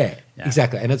architecture. Yeah,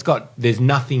 exactly. And there's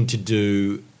nothing to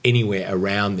do anywhere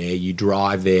around there. You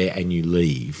drive there and you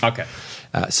leave. Okay.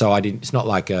 So it's not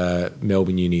like a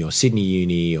Melbourne Uni or Sydney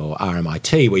Uni or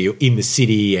RMIT where you're in the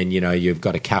city and, you've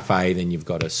got a cafe, then you've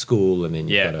got a school, and then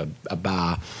you've got a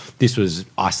bar. This was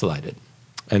isolated.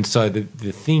 And so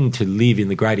the thing to live in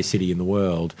the greatest city in the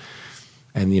world,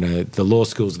 and, the law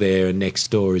school's there, and next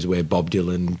door is where Bob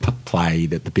Dylan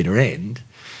played at the bitter end.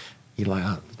 You're like,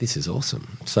 oh, this is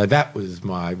awesome. So that was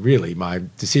my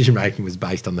decision-making was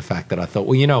based on the fact that I thought,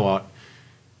 well, you know what,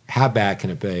 how bad can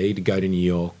it be to go to New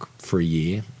York for a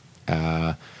year?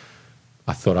 I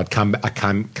thought I'd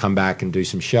come back and do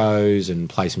some shows and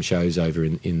play some shows over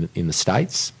in the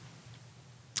States.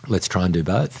 Let's try and do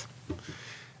both.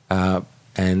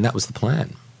 And that was the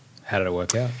plan. How did it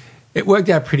work out? It worked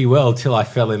out pretty well till I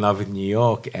fell in love with New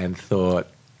York and thought,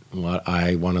 well,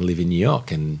 I want to live in New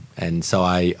York. And so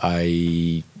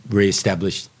I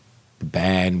re-established the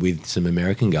band with some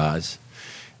American guys.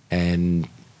 And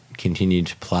continued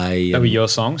to play. That were your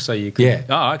songs, so you could... Yeah.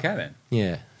 Oh, okay then.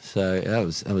 Yeah. So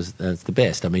that's the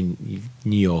best. I mean,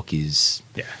 New York is...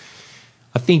 Yeah.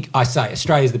 I think I say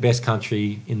Australia's the best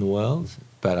country in the world,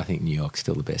 but I think New York's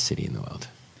still the best city in the world.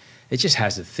 It just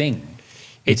has a thing.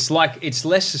 It's like, it's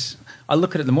less... I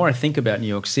look at it, the more I think about New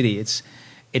York City,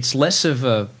 it's less of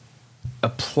a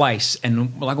place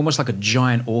and like almost like a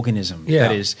giant organism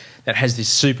that has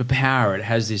this superpower. It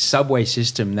has this subway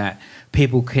system that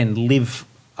people can live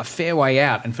a fair way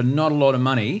out and for not a lot of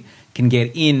money can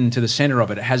get into the center of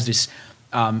it. It has this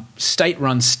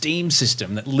state-run steam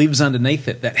system that lives underneath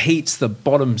it that heats the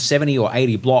bottom 70 or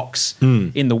 80 blocks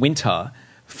in the winter,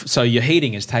 so your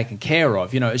heating is taken care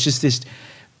of. You know, it's just this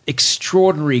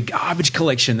extraordinary garbage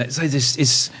collection that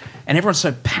and everyone's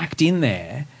so packed in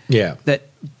there. Yeah.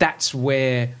 That's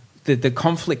where the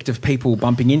conflict of people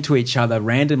bumping into each other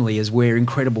randomly is where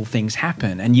incredible things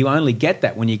happen. And you only get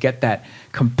that when you get that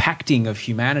compacting of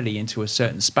humanity into a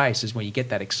certain space, is when you get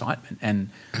that excitement and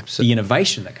the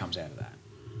innovation that comes out of that.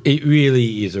 It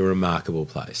really is a remarkable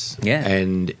place. Yeah.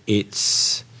 And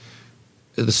it's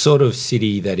the sort of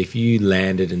city that if you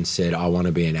landed and said, I want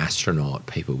to be an astronaut,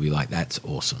 people would be like, that's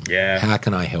awesome. Yeah. How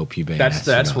can I help you be an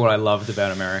astronaut? That's what I loved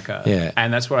about America. Yeah.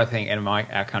 And that's what I think in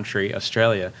our country,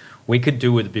 Australia, we could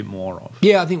do with a bit more of.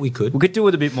 Yeah, I think we could. We could do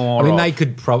with a bit more I mean,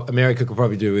 of. America could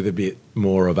probably do with a bit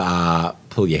more of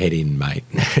pull your head in, mate.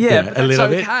 Yeah, but a little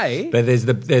that's okay. bit.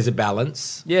 But there's a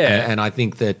balance. Yeah. And I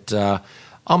think that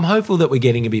I'm hopeful that we're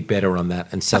getting a bit better on that.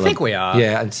 And I think we are.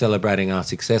 Yeah, and celebrating our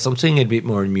success. I'm seeing it a bit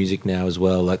more in music now as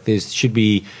well. Like we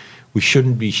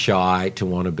shouldn't be shy to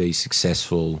want to be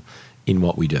successful in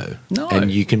what we do. No.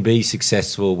 And you can be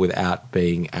successful without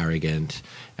being arrogant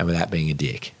and without being a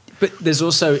dick. But there's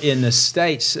also in the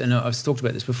States, and I've talked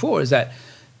about this before, is that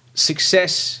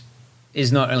success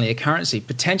is not only a currency,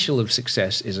 potential of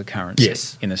success is a currency.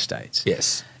 Yes. In the States.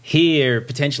 Yes. Here,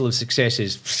 potential of success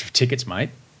is tickets, mate.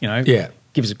 You know? Yeah.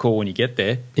 Give us a call when you get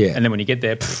there. Yeah. And then when you get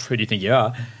there, who do you think you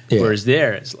are? Yeah. Whereas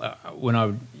there, it's when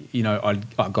I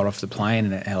got off the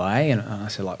plane in LA and I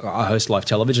said, like, I host live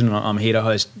television and I'm here to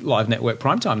host live network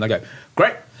primetime. And they go,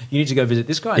 great, you need to go visit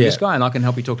this guy and this guy, and I can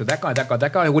help you talk to that guy, that guy,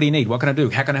 that guy. What do you need? What can I do?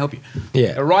 How can I help you?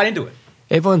 Yeah. They're right into it.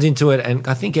 Everyone's into it, and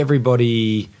I think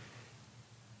everybody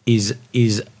is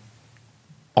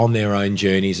on their own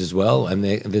journeys as well, and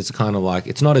there's kind of like,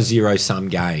 it's not a zero-sum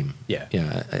game. Yeah. You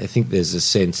know, I think there's a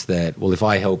sense that, well, if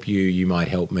I help you, you might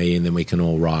help me, and then we can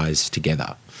all rise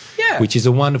together. Yeah. Which is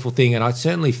a wonderful thing, and I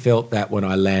certainly felt that when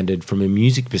I landed from a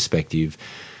music perspective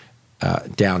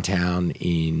downtown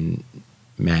in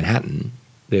Manhattan.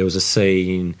 There was a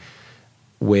scene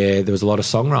where there was a lot of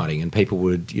songwriting, and people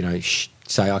would,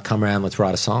 say, "I come around, let's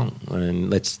write a song and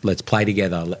let's play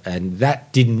together." And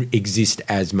that didn't exist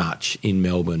as much in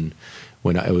Melbourne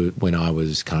when I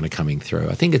was kind of coming through.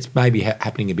 I think it's maybe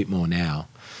happening a bit more now,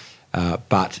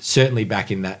 but certainly back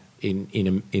in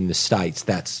the States,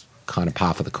 that's kind of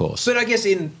par for the course. But I guess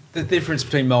in the difference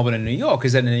between Melbourne and New York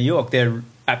is that in New York, they're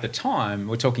at the time,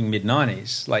 we're talking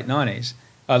mid-90s, late 90s,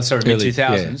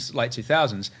 mid-2000s, late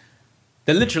 2000s,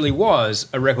 there literally was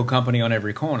a record company on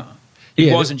every corner.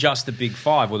 It wasn't just the big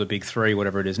five or the big three,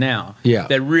 whatever it is now. Yeah.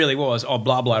 There really was,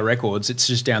 blah, blah records. It's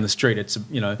just down the street. It's,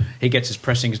 he gets his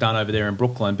pressings done over there in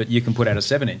Brooklyn, but you can put out a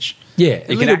 7-inch. Yeah.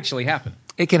 It can actually happen.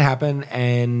 It can happen,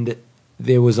 and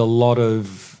there was a lot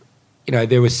of,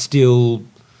 there was still,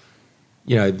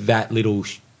 that little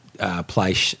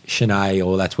place, Shanae,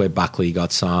 or that's where Buckley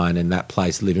got signed, and that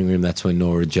place, Living Room, that's where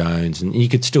Norah Jones, and you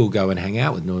could still go and hang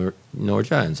out with Norah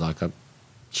Jones.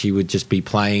 She would just be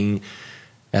playing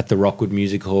at the Rockwood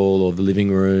Music Hall or the Living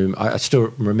Room. I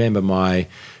still remember my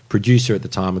producer at the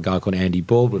time, a guy called Andy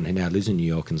Baldwin, who now lives in New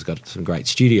York and's got some great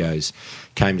studios,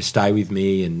 came to stay with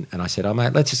me, and I said, "Oh,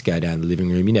 mate, let's just go down to the living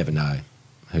room. You never know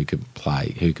who could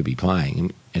be playing.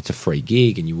 And it's a free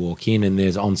gig, and you walk in, and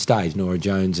there's on stage Norah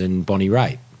Jones and Bonnie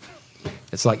Raitt.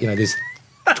 It's like, there's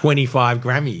 25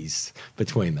 Grammys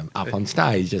between them up on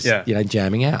stage, just,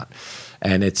 jamming out.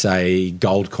 And it's a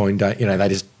gold coin, they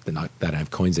don't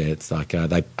have coins there. It's like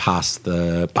they pass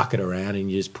the bucket around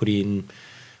and you just put in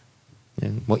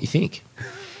what you think.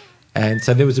 And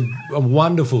so there was a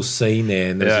wonderful scene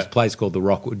there, and there's this place called the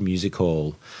Rockwood Music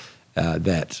Hall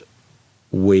that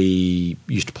we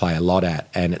used to play a lot at,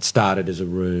 and it started as a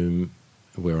room.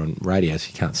 We're on radio, so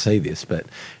you can't see this, but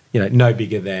no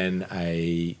bigger than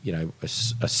a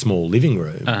small living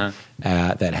room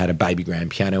that had a baby grand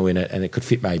piano in it, and it could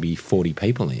fit maybe 40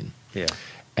 people in. Yeah.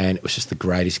 And it was just the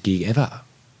greatest gig ever.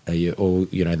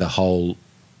 The whole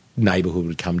neighbourhood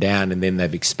would come down, and then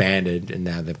they've expanded, and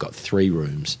now they've got 3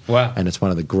 rooms. Wow. And it's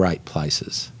one of the great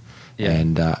places. Yeah.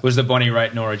 And was the Bonnie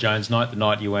Raitt Nora Jones night the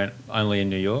night you went only in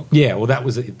New York? yeah, well, that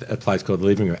was a place called the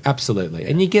Living Room. Absolutely,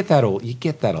 and you get that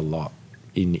a lot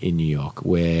in New York,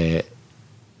 where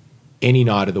any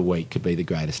night of the week could be the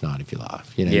greatest night of your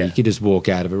life. You know, Yeah. you could just walk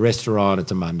out of a restaurant.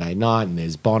 It's a Monday night, and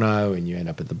there's Bono, and you end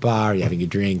up at the bar, you're having a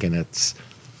drink, and it's.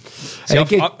 See, and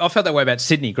I felt that way about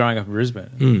Sydney growing up in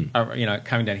Brisbane.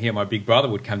 Coming down here, my big brother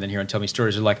would come down here and tell me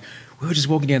stories of like, we were just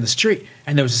walking down the street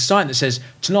and there was a sign that says,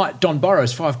 tonight Don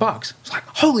Burrows $5. It's like,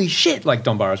 holy shit. Like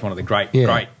Don Burrows, one of the great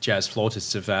jazz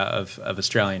flautists of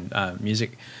Australian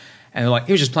music. And they're like,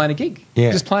 he was just playing a gig.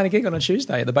 Yeah. Just playing a gig on a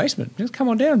Tuesday at the basement. Just come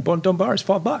on down, Don Burrows,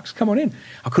 $5. Come on in.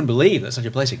 I couldn't believe that such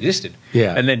a place existed.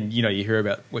 Yeah. And then, you hear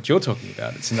about what you're talking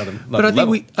about. It's another But I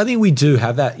level. think we do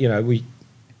have that.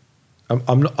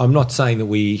 I'm not saying that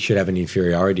we should have an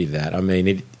inferiority to that. I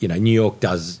mean, New York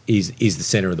is the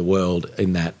center of the world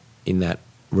in that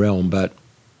realm, but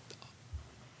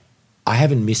I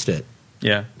haven't missed it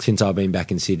since I've been back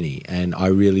in Sydney, and I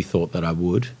really thought that I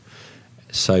would.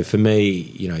 So for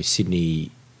me,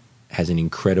 Sydney has an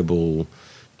incredible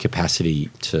capacity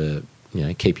to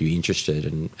keep you interested,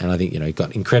 and I think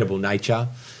got incredible nature.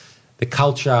 The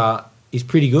culture is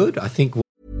pretty good. I think.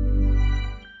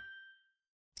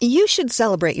 You should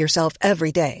celebrate yourself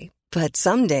every day, but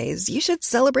some days you should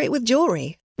celebrate with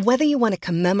jewelry. Whether you want to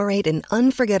commemorate an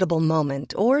unforgettable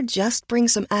moment or just bring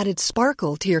some added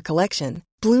sparkle to your collection,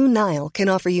 Blue Nile can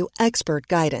offer you expert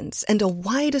guidance and a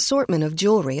wide assortment of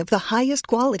jewelry of the highest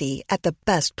quality at the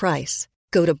best price.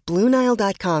 Go to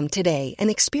BlueNile.com today and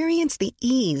experience the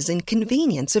ease and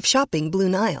convenience of shopping Blue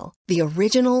Nile, the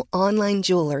original online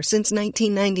jeweler since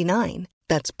 1999.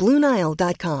 That's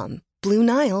BlueNile.com.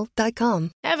 BlueNile.com.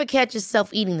 Ever catch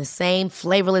yourself eating the same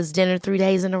flavorless dinner 3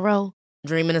 days in a row?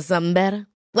 Dreaming of something better?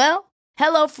 Well,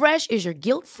 HelloFresh is your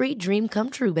guilt-free dream come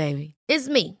true, baby. It's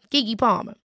me, Keke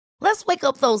Palmer. Let's wake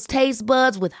up those taste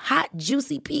buds with hot,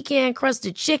 juicy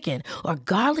pecan-crusted chicken or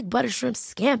garlic butter shrimp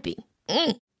scampi.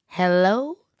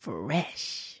 Hello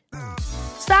Fresh.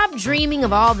 Stop dreaming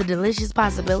of all the delicious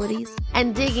possibilities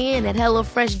and dig in at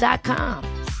HelloFresh.com.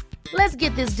 Let's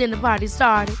get this dinner party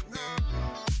started.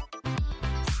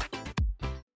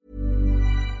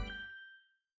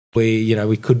 We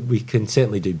can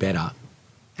certainly do better.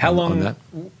 How on that.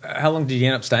 long did you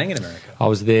end up staying in America? I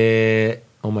was there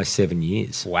almost 7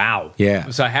 years. Wow. Yeah.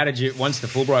 So how did you, once the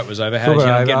Fulbright was over, how did you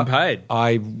end up getting paid?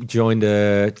 I joined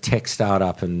a tech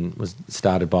startup and was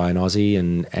started by an Aussie,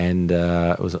 and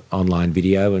it was online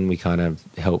video, and we kind of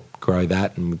helped grow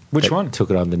that. And Which one? Took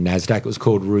it on the NASDAQ. It was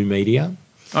called Rue Media.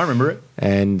 I remember it.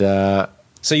 And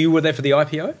so you were there for the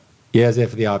IPO? yeah, I was there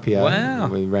for the IPO. Wow.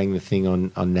 We rang the thing on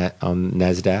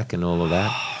NASDAQ and all of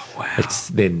that. Oh, wow. It's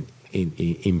then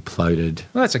imploded.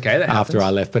 Well, that's okay. That After happens. I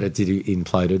left, but it did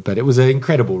imploded. But it was an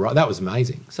incredible ride. That was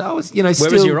amazing. So I was, Where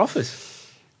was your office?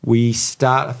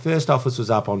 First office was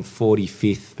up on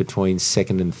 45th between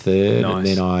 2nd and 3rd, Nice. and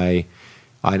then I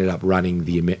ended up running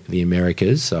the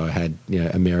Americas. So I had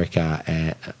America,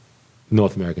 and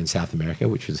North America, and South America,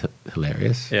 which was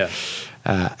hilarious. Yeah.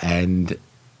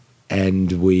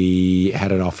 And we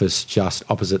had an office just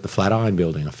opposite the Flatiron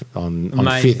Building on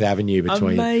Amazing. 5th Avenue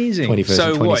between Amazing. 21st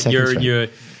so and 22nd what? You're in Street. your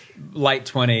late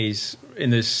 20s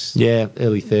in this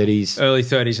Early 30s. early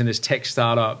 30s in this tech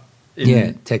startup.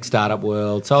 Tech startup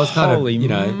world. So I was kind Holy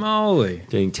of, moly.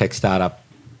 doing tech startup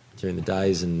during the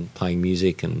days and playing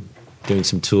music and doing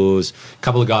some tours. A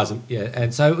couple of guys,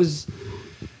 and so it was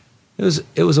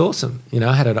awesome. We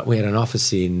had an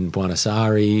office in Buenos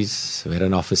Aires. We had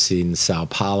an office in Sao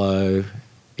Paulo.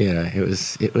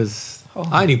 It was.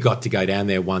 I only got to go down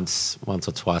there once or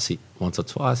twice.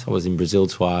 I was in Brazil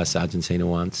twice, Argentina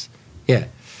once. Yeah.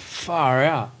 Far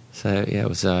out. So yeah, it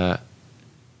was.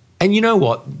 And you know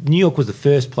what? New York was the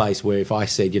first place where if I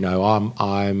said,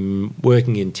 I'm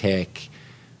working in tech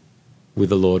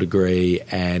with a law degree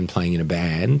and playing in a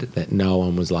band, that no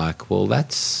one was like, well,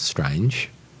 that's strange.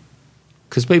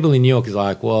 Because people in New York is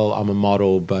like, well, I'm a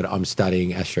model, but I'm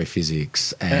studying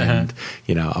astrophysics, and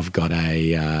I've got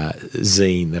a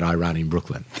zine that I run in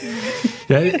Brooklyn.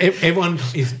 Everyone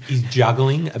is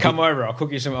juggling. Come over. I'll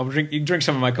cook you some. You can drink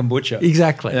some of my kombucha.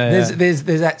 Exactly. Yeah, There's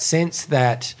that sense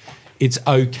that it's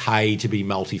okay to be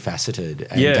multifaceted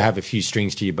and to have a few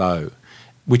strings to your bow,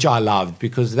 which I loved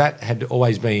because that had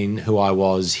always been who I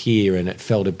was here, and it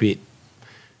felt a bit.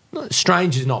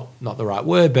 Strange is not the right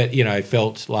word, but, it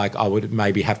felt like I would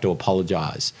maybe have to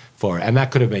apologise for it. And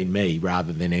that could have been me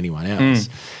rather than anyone else.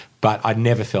 But I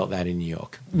never felt that in New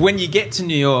York. When you get to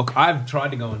New York, I've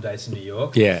tried to go on dates in New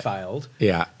York. Yeah. Failed.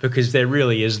 Yeah. Because there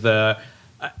really is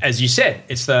as you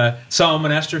said, so I'm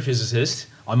an astrophysicist.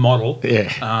 I model.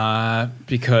 Yeah.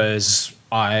 Because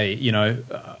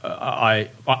I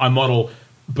model,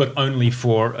 but only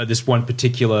for this one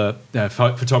particular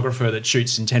photographer that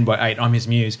shoots in 10x8. I'm his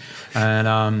muse,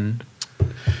 and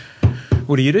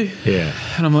what do you do? Yeah.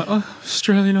 And I'm like,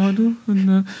 Australian Idol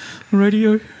and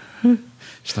radio.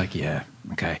 She's like, yeah,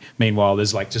 okay. Meanwhile,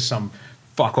 there's like just some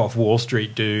fuck off Wall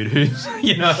Street dude who's,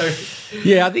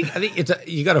 Yeah, I think it's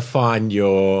you got to find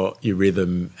your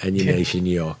rhythm and your niche in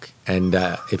New York. And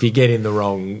if you get in the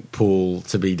wrong pool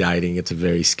to be dating, it's a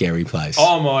very scary place.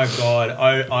 Oh my God.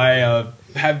 I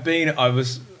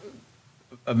was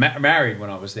married when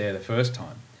I was there the first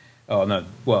time. Oh no,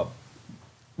 well,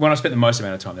 when I spent the most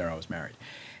amount of time there, I was married.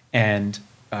 And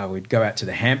we'd go out to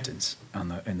the Hamptons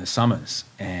in the summers,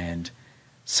 and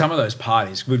some of those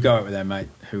parties, we'd go out with our mate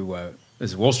who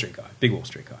was a Wall Street guy, big Wall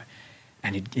Street guy,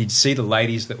 and he'd see the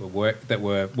ladies that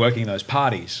were working those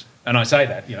parties. And I say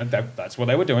that, that's what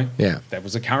they were doing. Yeah. There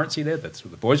was a currency there. That's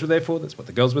what the boys were there for. That's what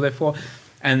the girls were there for.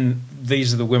 And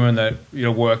these are the women that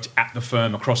worked at the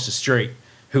firm across the street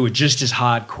who were just as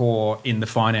hardcore in the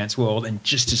finance world and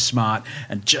just as smart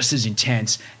and just as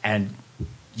intense. And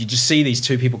you just see these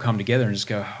two people come together and just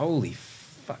go, holy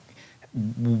fuck,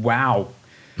 wow.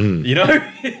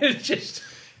 It's just...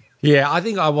 Yeah, I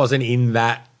think I wasn't in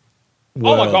that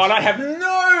world. Oh my God, I have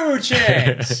no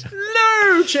chance.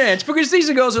 No chance. Because these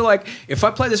are girls who are like, if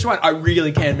I play this right, I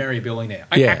really can marry a billionaire.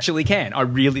 I actually can.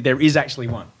 There is actually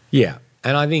one. Yeah.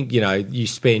 And I think, you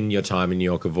spend your time in New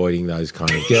York avoiding those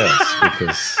kind of girls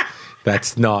because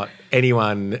that's not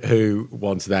anyone who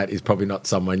wants that is probably not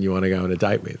someone you want to go on a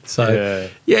date with. So,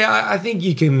 I think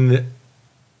you can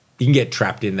get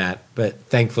trapped in that. But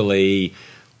thankfully,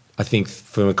 I think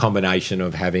from a combination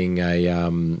of having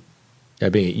being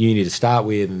at uni to start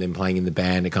with and then playing in the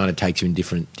band, it kind of takes you in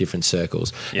different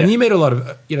circles. Yeah. And you meet a lot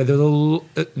of,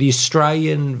 the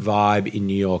Australian vibe in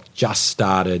New York just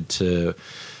started to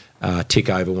tick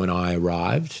over when I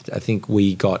arrived. I think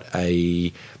we got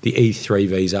the E3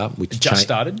 visa, which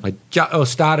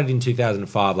started in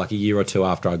 2005, like a year or two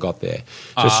after I got there.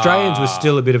 So Australians were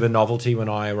still a bit of a novelty when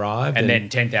I arrived, and then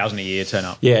 10,000 a year turn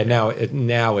up. Yeah,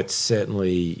 now it's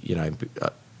certainly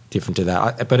different to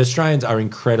that. But Australians are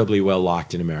incredibly well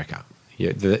liked in America.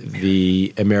 Yeah,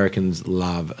 the Americans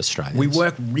love Australians. We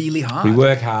work really hard. We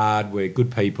work hard. We're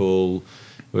good people.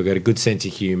 We've got a good sense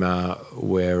of humour.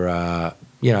 We're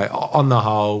on the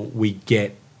whole, we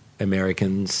get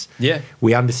Americans. Yeah.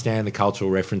 We understand the cultural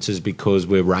references because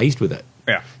we're raised with it.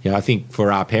 Yeah. I think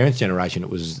for our parents' generation, it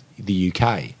was the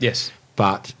UK. Yes.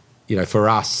 But, for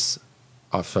us,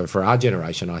 for our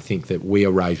generation, I think that we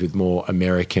are raised with more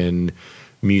American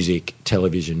music,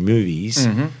 television, movies.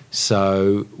 Mm-hmm.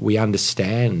 So we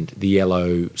understand the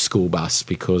yellow school bus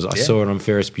because I saw it on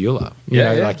Ferris Bueller.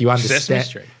 Like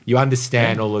you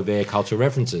understand all of their cultural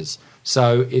references.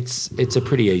 So it's a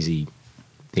pretty easy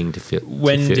thing to feel.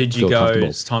 When did you go?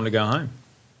 It's time to go home.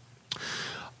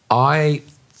 I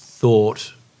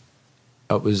thought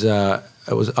I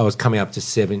was coming up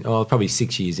to probably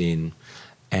 6 years in,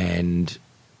 and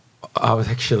I was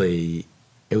actually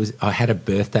I had a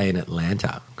birthday in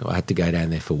Atlanta. I had to go down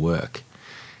there for work,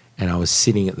 and I was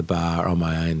sitting at the bar on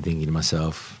my own, thinking to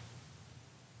myself,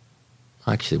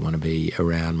 I actually want to be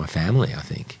around my family. I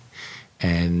think,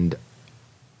 and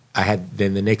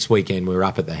then the next weekend we were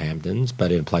up at the Hamptons,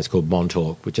 but in a place called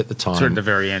Montauk, which at the time... Sort of the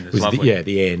very end. It's lovely.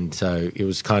 The end. So it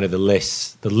was kind of the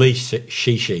least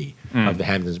shishi of the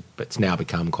Hamptons, but it's now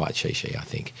become quite shishi, I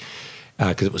think,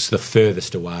 because it was the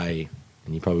furthest away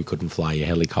and you probably couldn't fly your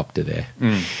helicopter there.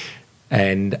 Mm.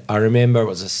 And I remember it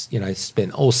was,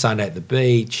 spent all Sunday at the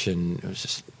beach and it was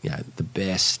just, the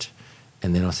best.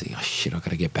 And then I was thinking, oh, shit, I've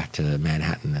got to get back to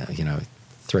Manhattan,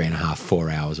 3.5, 4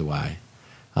 hours away.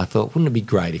 I thought, wouldn't it be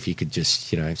great if you could just,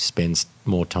 spend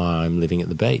more time living at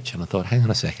the beach? And I thought, hang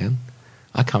on a second,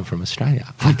 I come from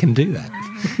Australia. I can do that.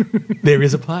 There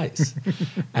is a place.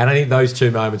 And I think those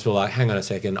two moments were like, hang on a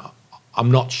second,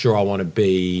 I'm not sure I want to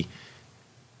be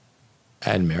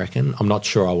an American. I'm not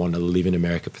sure I want to live in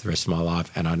America for the rest of my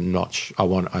life. And I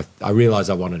realised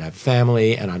I wanted to have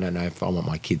family, and I don't know if I want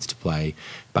my kids to play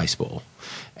baseball.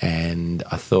 And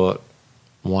I thought,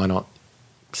 why not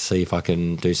see if I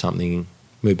can do something,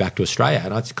 move back to Australia?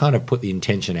 And I just kind of put the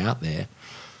intention out there.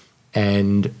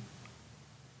 And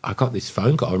I got this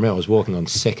phone call. I remember I was walking on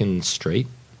 2nd Street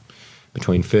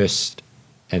between First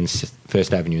Avenue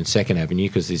and 2nd Avenue,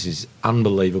 because there's this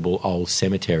unbelievable old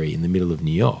cemetery in the middle of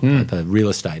New York. The real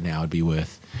estate now would be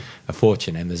worth a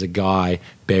fortune. And there's a guy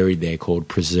buried there called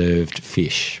Preserved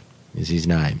Fish is his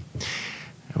name,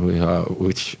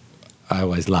 which I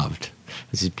always loved.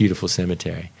 It's this beautiful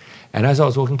cemetery. And as I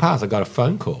was walking past, I got a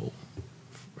phone call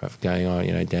going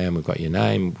on, Dan, we've got your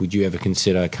name. Would you ever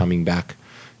consider coming back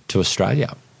to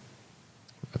Australia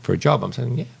for a job. I'm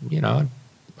saying, I'm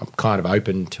kind of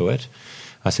open to it.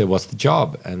 I said, what's the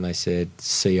job? And they said,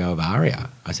 CEO of ARIA.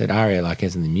 I said, ARIA, like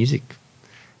as in the music?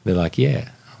 They're like, yeah.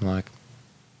 I'm like,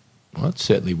 well, it's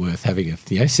certainly worth having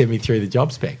send me through the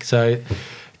job spec. So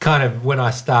kind of when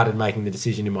I started making the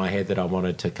decision in my head that I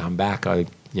wanted to come back, I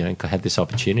had this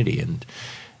opportunity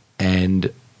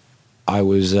and I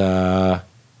was, I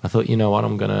thought, you know what,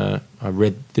 I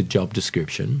read the job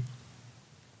description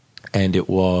and it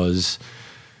was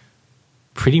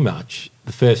pretty much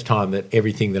the first time that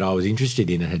everything that I was interested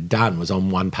in and had done was on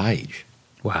one page.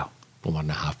 Wow. Or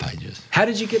 1.5 pages. How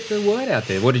did you get the word out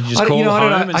there? What did you just call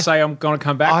home and say, I'm going to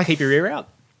come back, keep your ear out?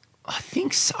 I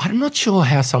think so. I'm not sure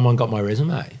how someone got my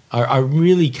resume. I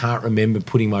really can't remember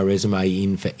putting my resume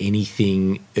in for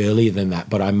anything earlier than that,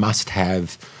 but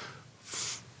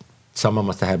someone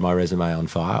must have had my resume on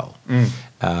file.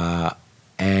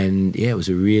 And, it was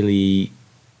a really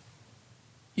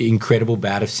incredible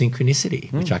bout of synchronicity,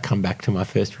 which I come back to my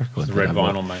first record. It's the red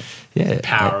vinyl, mate. Yeah. The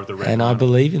power of the red vinyl. And I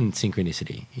believe in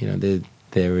synchronicity.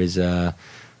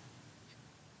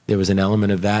 There was an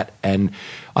element of that. And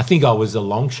I think I was a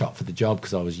long shot for the job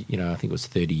because I was, I think it was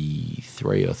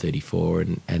 33 or 34.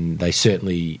 And they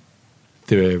certainly,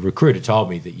 the recruiter told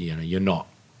me that, you're not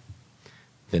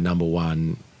the number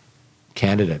one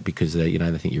candidate because they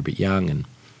think you're a bit young.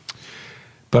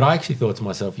 But I actually thought to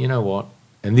myself, you know what?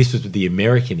 And this was the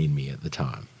American in me at the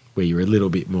time, where you're a little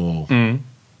bit more.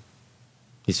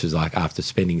 This was like after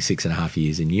spending 6.5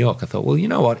 years in New York. I thought, well, you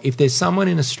know what? If there's someone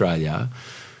in Australia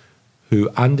who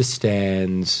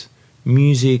understands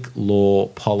music, law,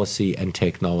 policy, and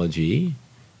technology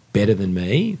better than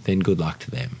me, then good luck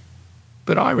to them.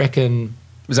 But I reckon.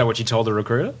 Was that what you told the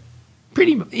recruiter?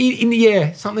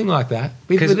 Something like that.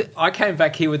 Because I came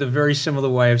back here with a very similar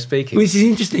way of speaking. Which is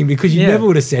interesting because you never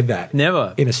would have said that.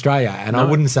 Never. In Australia, and I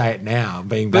wouldn't say it now,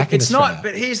 being back in Australia.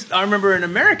 But I remember in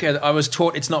America, I was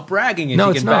taught it's not bragging if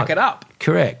you can back it up.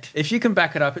 Correct. If you can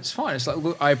back it up, it's fine. It's like,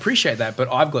 look, I appreciate that,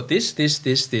 but I've got this.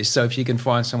 So if you can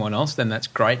find someone else, then that's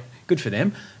great. Good for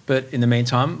them. But in the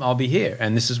meantime, I'll be here,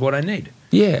 and this is what I need.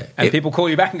 Yeah. And people call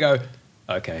you back and go,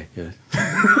 okay, yeah.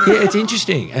 It's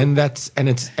interesting, and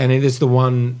it is the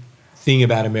one thing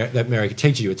about that America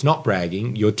teaches you. It's not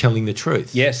bragging, you're telling the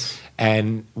truth. Yes.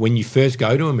 And when you first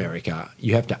go to America,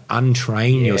 you have to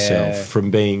untrain yourself from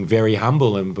being very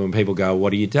humble. And when people go,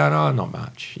 what have you done? Oh, not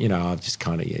much. I've just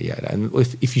kind of, And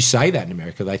if you say that in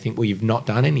America, they think, well, you've not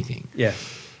done anything. Yeah.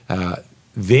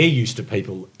 They're used to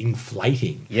people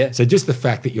inflating. Yeah. So just the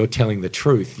fact that you're telling the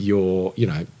truth, you're,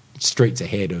 streets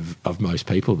ahead of most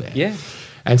people there. Yeah.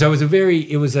 And so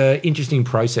it was an interesting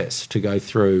process to go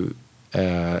through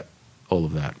all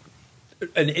of that.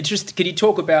 And can you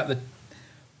talk about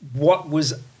what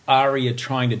was ARIA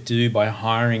trying to do by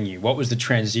hiring you? What was the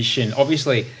transition?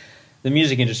 Obviously, the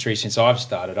music industry, since I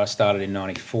started in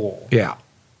 94. Yeah.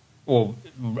 Or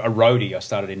a roadie, I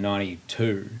started in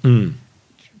 92.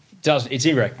 It's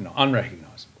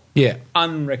unrecognisable. Yeah.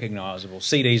 Unrecognisable.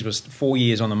 CDs was 4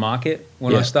 years on the market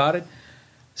when I started.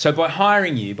 So by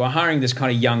hiring this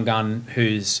kind of young gun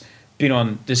who's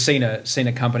been seen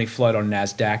a company float on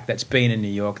NASDAQ, that's been in New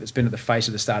York, that's been at the face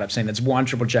of the startup scene, that's won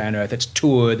Triple J on Earth, that's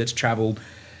toured, that's travelled,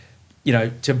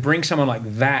 to bring someone like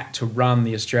that to run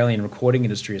the Australian Recording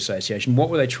Industry Association, what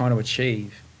were they trying to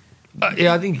achieve?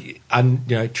 I think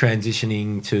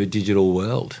transitioning to a digital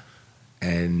world.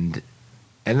 And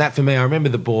that for me, I remember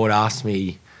the board asked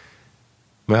me,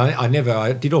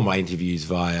 I did all my interviews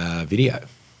via video.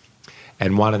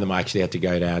 And one of them I actually had to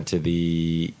go down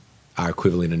to our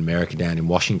equivalent in America down in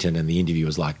Washington, and the interview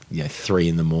was like 3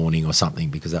 a.m. or something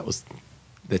because that was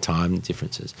the time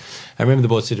differences. I remember the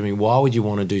board said to me, why would you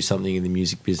want to do something in the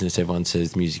music business? Everyone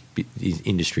says the music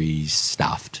industry is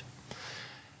stuffed.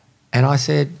 And I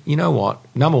said, you know what?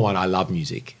 Number one, I love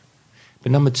music.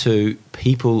 But number two,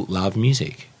 people love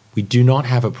music. We do not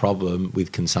have a problem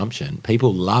with consumption.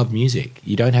 People love music.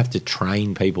 You don't have to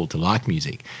train people to like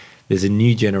music. There's a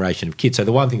new generation of kids. So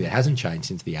the one thing that hasn't changed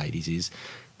since the 80s is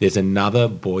there's another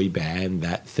boy band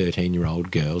that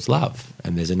 13-year-old girls love.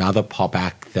 And there's another pop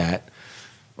act that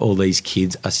all these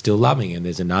kids are still loving. And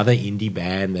there's another indie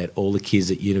band that all the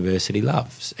kids at university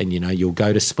loves. And, you'll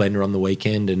go to Splendour on the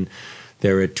weekend and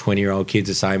there are 20-year-old kids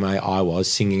the same way I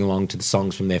was singing along to the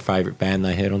songs from their favourite band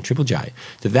they heard on Triple J.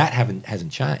 So that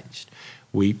hasn't changed.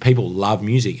 People love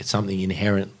music. It's something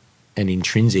inherent and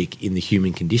intrinsic in the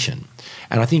human condition.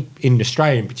 And I think in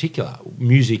Australia in particular,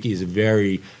 music is a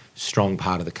very strong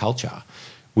part of the culture.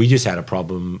 We just had a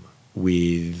problem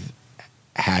with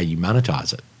how you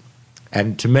monetize it.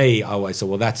 And to me, I always thought,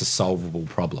 well, that's a solvable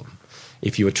problem.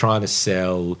 If you were trying to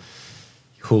sell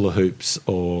hula hoops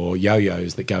or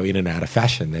yo-yos that go in and out of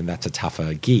fashion, then that's a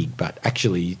tougher gig. But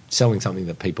actually selling something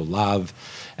that people love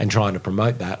and trying to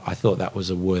promote that, I thought that was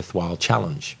a worthwhile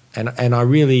challenge. And I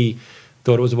really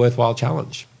thought it was a worthwhile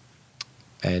challenge.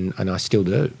 And I still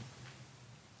do.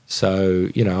 So,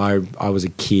 you know, I was a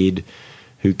kid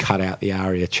who cut out the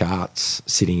ARIA charts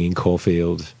sitting in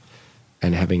Caulfield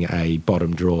and having a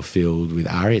bottom drawer filled with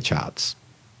ARIA charts.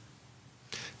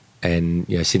 And,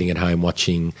 you know, sitting at home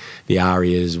watching the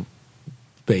ARIAs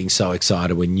being so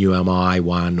excited when UMI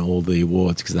won all the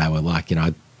awards because they were like, you know,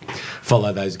 I'd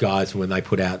follow those guys when they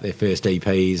put out their first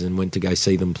EPs and went to go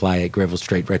see them play at Greville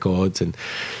Street Records. And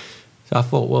so I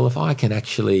thought, well, if I can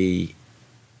actually...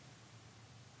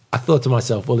 I thought to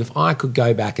myself, well, if I could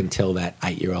go back and tell that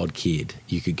 8-year-old kid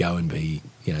you could go and be,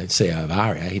 you know, CEO of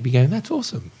ARIA, he'd be going, that's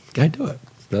awesome. Go do it.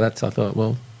 So I thought,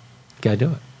 well, go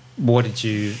do it.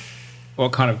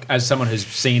 What kind of, as someone who's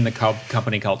seen the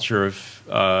company culture of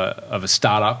a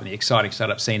startup and the exciting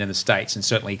startup scene in the States, and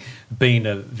certainly been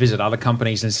to visit other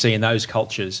companies and seeing those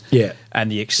cultures,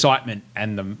 and the excitement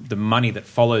and the money that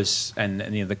follows, and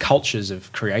you know, the cultures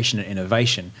of creation and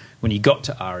innovation, when you got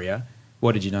to ARIA,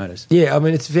 what did you notice? Yeah, I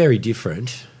mean, it's very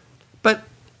different. But,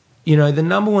 you know, the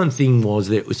number one thing was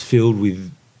that it was filled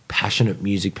with passionate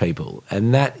music people,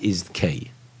 and that is the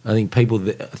key. I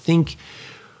think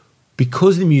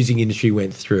because the music industry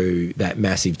went through that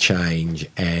massive change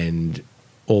and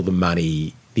all the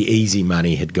money, the easy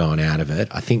money had gone out of it,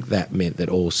 I think that meant that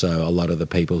also a lot of the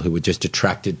people who were just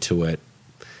attracted to it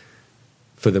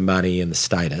for the money and the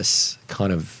status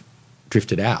kind of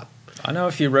drifted out. I know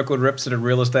a few record reps that are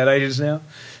real estate agents now.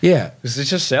 Yeah. Because they're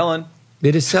just selling.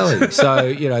 They're just selling. So,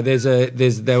 you know,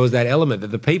 there was that element that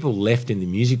the people left in the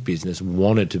music business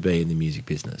wanted to be in the music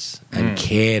business and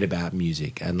cared about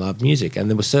music and loved music. And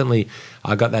there was certainly,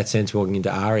 I got that sense walking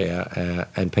into ARIA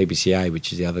and PPCA,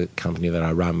 which is the other company that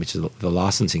I run, which is the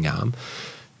licensing arm.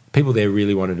 People there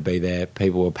really wanted to be there.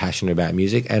 People were passionate about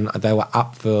music, and they were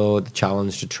up for the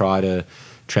challenge to try to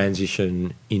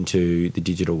transition into the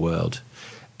digital world.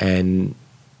 And,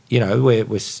 you know,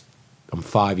 I'm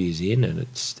 5 years in, and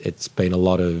it's been a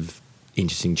lot of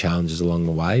interesting challenges along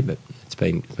the way, but it's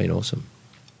been awesome.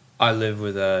 I live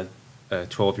with a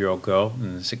 12-year-old girl.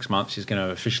 In 6 months, she's going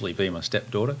to officially be my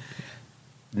stepdaughter.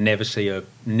 Never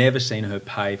seen her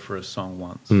pay for a song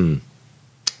once.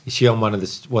 Is she on one of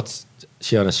the? What's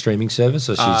she on, a streaming service,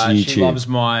 or she's YouTube? She loves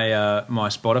my my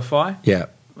Spotify. Yeah,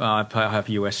 I have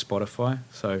US Spotify,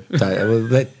 so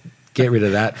get rid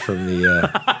of that from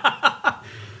the.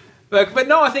 But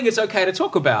no, I think it's okay to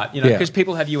talk about, you know, because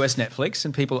people have US Netflix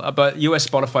and but US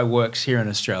Spotify works here in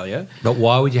Australia. But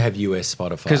why would you have US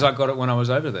Spotify? Because I got it when I was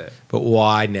over there. But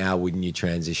why now wouldn't you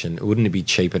transition? Wouldn't it be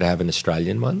cheaper to have an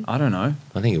Australian one? I don't know.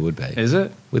 I think it would be. Is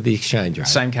it? With the exchange rate.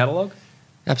 Same catalogue?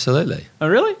 Absolutely. Oh,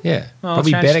 really? Yeah.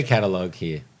 Probably better catalogue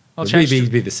here.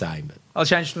 It'd be the same. But I'll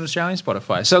change to an Australian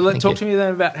Spotify. So talk to me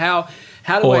then about how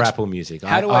do or Apple Music.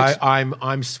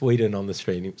 I'm Sweden on the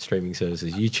streaming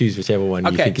services. You choose whichever one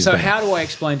you think is better. So how do I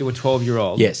explain to a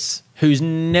 12-year-old? Yes. Who's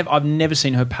I've never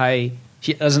seen her pay.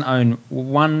 She doesn't own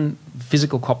one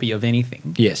physical copy of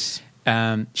anything. Yes.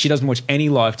 She doesn't watch any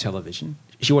live television.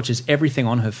 She watches everything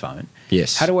on her phone.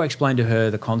 Yes. How do I explain to her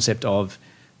the concept of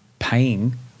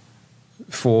paying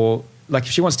for, like,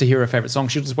 if she wants to hear her favourite song,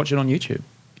 she'll just watch it on YouTube?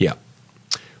 Yeah.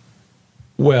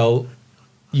 Well,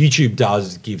 YouTube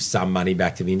does give some money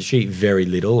back to the industry, very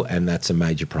little, and that's a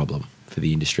major problem for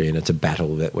the industry, and it's a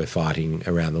battle that we're fighting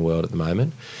around the world at the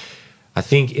moment. I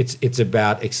think it's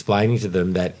about explaining to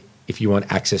them that if you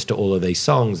want access to all of these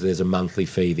songs, there's a monthly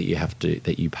fee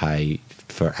that you pay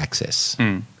for access.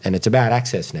 And it's about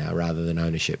access now rather than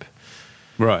ownership.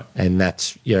 Right. And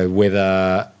that's, you know,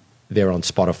 whether they're on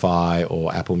Spotify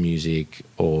or Apple Music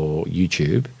or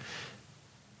YouTube,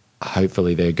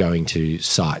 hopefully they're going to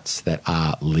sites that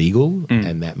are legal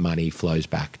and that money flows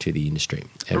back to the industry.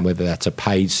 And whether that's a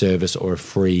paid service or a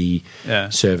free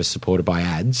service supported by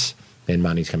ads, then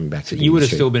money's coming back to the industry. You would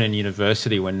have still been in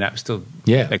university when Napster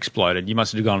exploded. You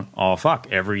must have gone, oh, fuck,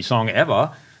 every song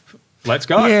ever. Let's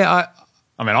go. Yeah,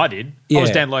 I mean, I did. Yeah. I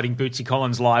was downloading Bootsy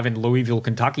Collins live in Louisville,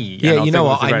 Kentucky. Yeah, you know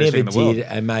what? I never did,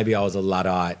 and maybe I was a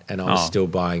Luddite and I was still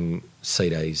buying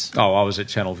CDs. Oh, I was at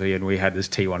Channel V and we had this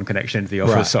T1 connection to the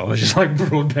office, so I was just like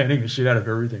broadbanding the shit out of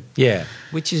everything. Yeah,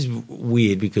 which is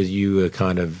weird because you were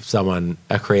kind of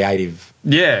a creative,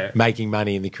 making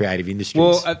money in the creative industries.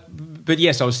 Well, but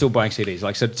yes, I was still buying CDs.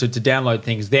 Like, so to download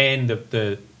things, then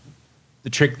the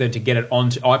trick then to get it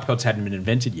onto iPods hadn't been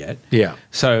invented yet. Yeah.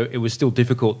 So it was still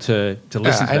difficult to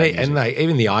listen to that music. And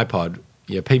even the iPod,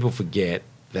 people forget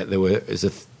that there was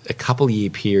a couple-year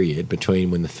period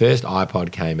between when the first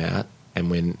iPod came out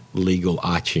and when legal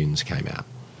iTunes came out.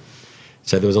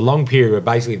 So there was a long period where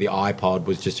basically the iPod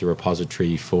was just a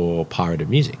repository for pirated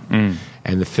music.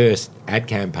 And the first ad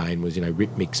campaign was,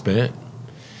 rip, mix, burn.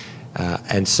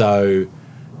 And so,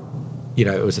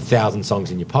 it was 1,000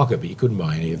 songs in your pocket, but you couldn't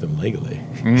buy any of them legally.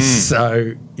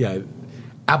 So,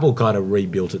 Apple kind of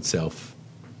rebuilt itself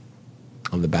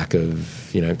on the back of,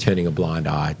 turning a blind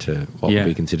eye to what would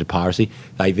be considered piracy.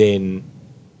 They then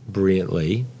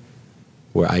brilliantly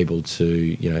were able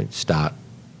to, start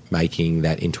making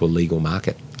that into a legal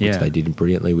market, which they did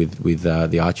brilliantly with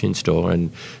the iTunes Store,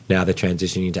 and now they're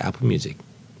transitioning into Apple Music.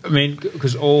 I mean,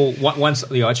 because once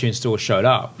the iTunes Store showed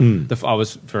up, I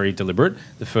was very deliberate.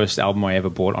 The first album I ever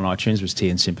bought on iTunes was Tea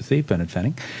and Sympathy, Bernard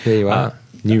Fanning. There you are.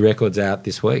 New record's out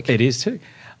this week. It is too.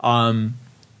 I'm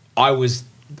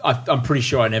pretty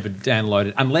sure I never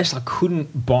downloaded, unless I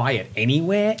couldn't buy it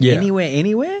anywhere.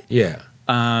 Yeah.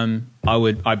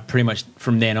 I pretty much,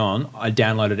 from then on, I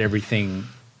downloaded everything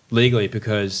legally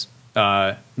because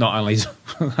not only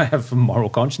I have a moral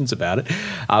conscience about it,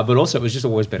 but also it was just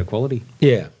always better quality.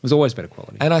 Yeah. It was always better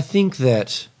quality. And I think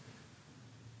that,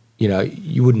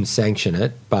 you wouldn't sanction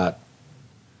it, but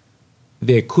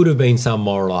there could have been some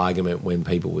moral argument when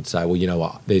people would say, well, you know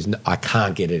what, I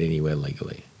can't get it anywhere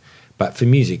legally. But for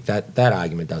music, that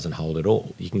argument doesn't hold at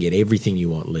all. You can get everything you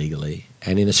want legally.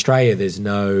 And in Australia, there's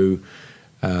no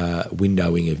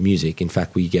windowing of music. In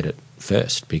fact, we get it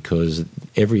first because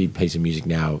every piece of music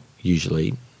now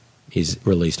usually is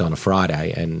released on a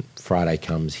Friday, and Friday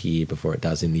comes here before it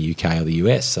does in the UK or the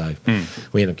US. So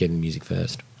we end up getting music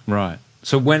first. Right.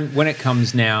 So when it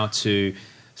comes now to,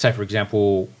 say, for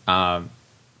example,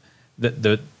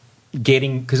 the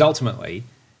getting, because ultimately,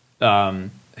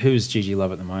 who's Gigi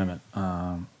Love at the moment?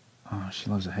 She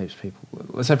loves a heaps of people.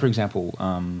 Let's say, for example,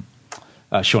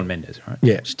 Shawn Mendes, right?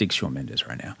 Yeah. She digs Shawn Mendes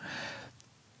right now.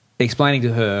 Explaining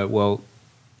to her, well,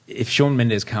 if Shawn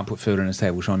Mendes can't put food on his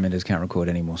table, Shawn Mendes can't record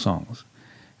any more songs.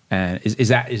 And is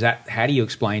that how do you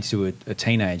explain to a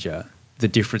teenager the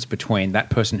difference between that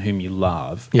person whom you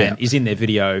love and is in their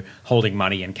video holding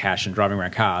money and cash and driving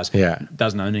around cars,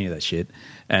 doesn't own any of that shit,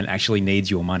 and actually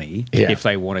needs your money if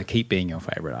they want to keep being your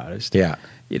favourite artist? Yeah.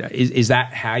 Is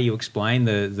that how you explain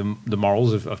the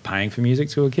morals of paying for music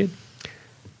to a kid?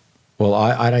 Well,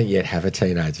 I don't yet have a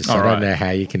teenager, so I don't know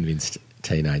how you convinced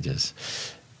teenagers.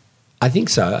 I think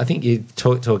so. I think you're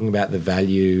talking about the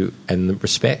value and the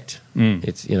respect.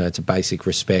 It's it's a basic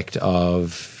respect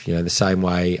of the same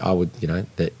way I would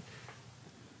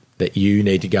that you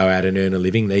need to go out and earn a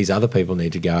living. These other people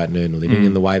need to go out and earn a living,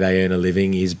 and the way they earn a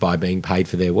living is by being paid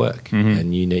for their work,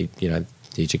 and you need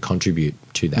to contribute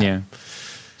to that. Yeah.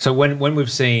 So when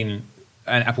we've seen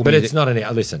an Apple but Music, it's not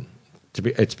an listen.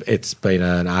 It's been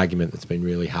an argument that's been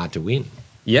really hard to win.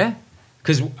 Yeah.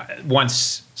 Because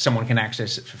once someone can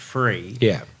access it for free,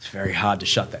 it's very hard to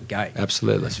shut that gate.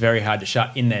 Absolutely. It's very hard to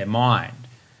shut in their mind.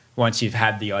 Once you've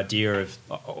had the idea of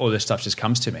all this stuff just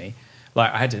comes to me.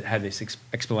 Like I had to have this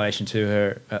explanation to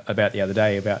her about the other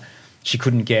day about she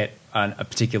couldn't get a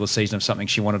particular season of something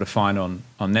she wanted to find on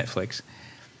Netflix.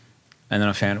 And then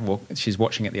I found, well, she's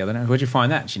watching it the other day. Where'd you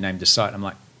find that? And she named a site. I'm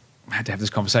like, I had to have this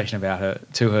conversation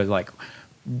about to her, like,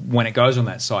 when it goes on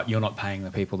that site, you're not paying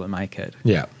the people that make it.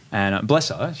 Yeah. And bless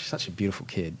her, she's such a beautiful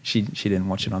kid. She didn't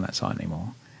watch it on that site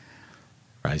anymore.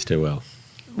 Raised her well.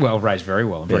 Well, raised very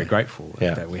well. I'm very grateful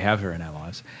that we have her in our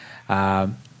lives.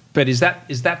 But is that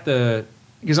the...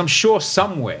 Because I'm sure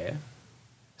somewhere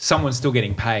someone's still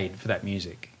getting paid for that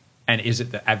music. And is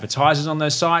it the advertisers on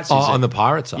those sites? On the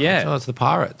pirate side. Yeah. Oh, it's the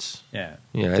pirates. Yeah.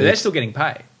 So they're still getting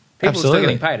paid. People are still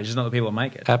getting paid. It's just not the people that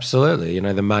make it. Absolutely.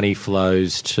 The money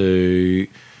flows to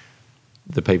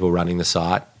the people running the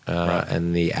site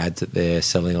and the ads that they're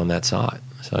selling on that site.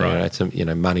 So, it's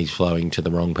money's flowing to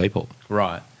the wrong people.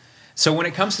 Right. So when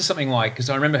it comes to something like, because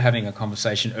I remember having a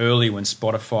conversation early when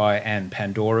Spotify and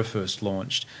Pandora first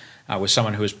launched with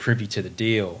someone who was privy to the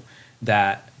deal,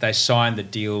 that they signed the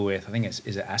deal with, I think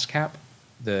is it ASCAP,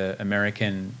 the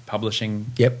American publishing?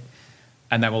 Yep.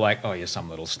 And they were like, oh, you're some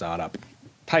little startup.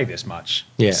 Pay this much.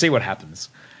 Yeah. See what happens.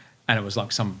 And it was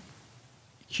like some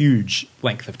huge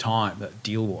length of time that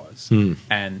deal was.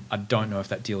 And I don't know if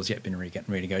that deal has yet been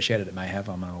renegotiated. It may have,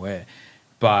 I'm unaware.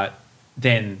 But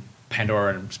then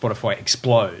Pandora and Spotify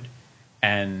explode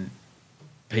and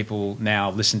people now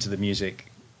listen to the music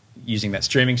using that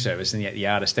streaming service, and yet the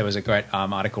artist, there was a great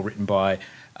article written by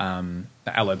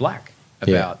Aloe Black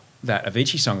about that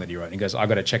Avicii song that he wrote. And he goes, I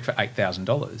got a check for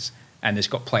 $8,000 and this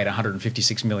got played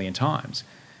 156 million times.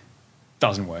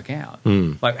 Doesn't work out.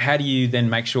 Like, how do you then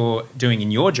make sure, doing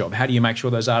in your job, how do you make sure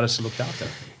those artists are looked after?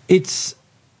 It's,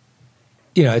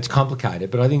 it's complicated,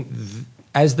 but I think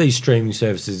as these streaming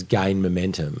services gain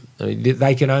momentum, I mean,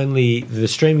 the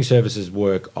streaming services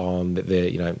work on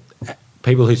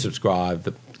people who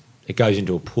subscribe. It goes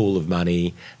into a pool of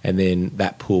money, and then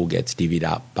that pool gets divvied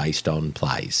up based on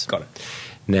plays. Got it.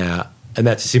 Now, and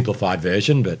that's a simplified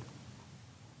version, but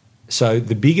so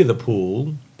the bigger the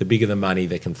pool, the bigger the money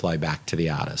that can flow back to the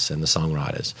artists and the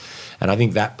songwriters. And I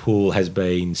think that pool has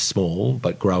been small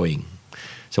but growing.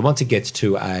 So once it gets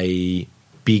to a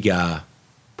bigger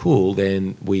pool,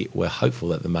 then we're hopeful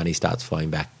that the money starts flowing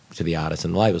back to the artists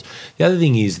and the labels. The other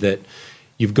thing is that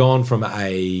you've gone from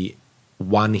a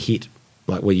one hit,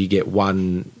 like where you get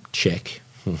one check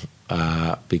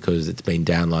because it's been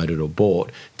downloaded or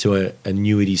bought, to an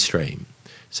annuity stream.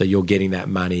 So you're getting that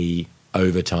money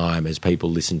over time as people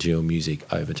listen to your music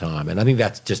over time. And I think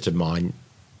that's just a mind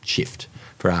shift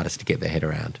for artists to get their head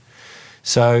around.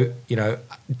 So,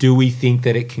 do we think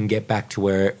that it can get back to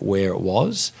where it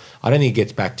was? I don't think it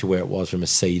gets back to where it was from a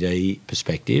CD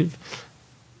perspective.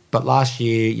 But last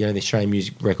year, the Australian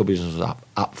music record business was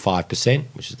up 5%,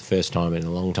 which is the first time in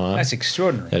a long time. That's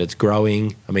extraordinary. That it's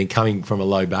growing. I mean, coming from a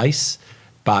low base,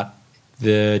 but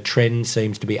the trend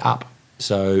seems to be up.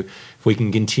 So if we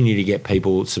can continue to get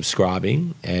people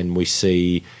subscribing, and we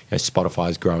see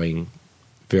Spotify's growing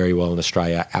very well in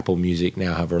Australia. Apple Music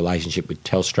now have a relationship with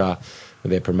Telstra where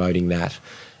they're promoting that.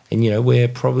 And, we're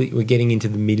getting into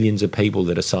the millions of people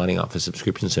that are signing up for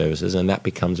subscription services, and that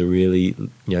becomes a really,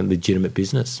 legitimate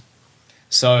business.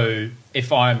 So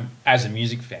if I'm, as a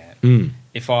music fan,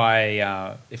 if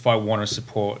I want to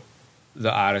support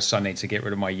the artists, I need to get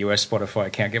rid of my US Spotify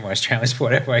account, get my Australian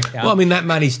Spotify account. Well, I mean, that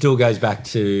money still goes back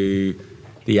to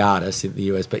the artists in the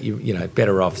US, but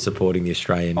better off supporting the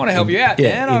Australian. I want to help you out,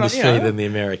 industry than the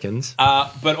Americans.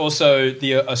 But also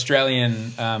the Australian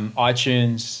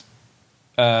iTunes,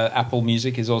 Apple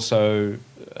Music is also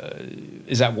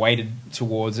is that weighted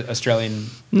towards Australian?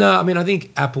 No, I mean, I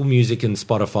think Apple Music and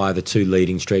Spotify are the two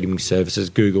leading streaming services.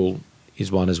 Google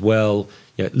is one as well.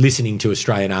 Listening to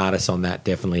Australian artists on that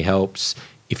definitely helps.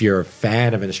 If you're a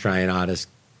fan of an Australian artist,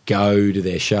 go to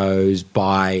their shows,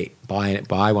 buy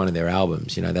one of their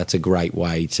albums. That's a great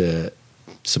way to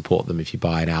support them if you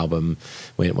buy an album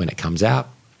when it comes out.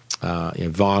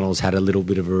 Vinyl's had a little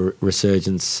bit of a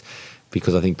resurgence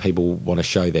because I think people want to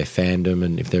show their fandom,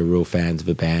 and if they're real fans of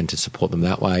a band, to support them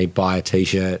that way. Buy a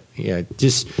T-shirt.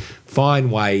 Just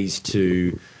find ways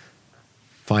to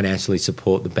financially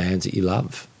support the bands that you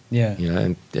love. Yeah.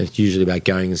 And it's usually about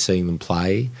going and seeing them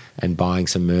play and buying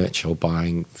some merch or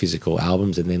buying physical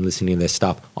albums and then listening to their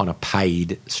stuff on a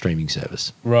paid streaming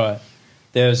service. Right.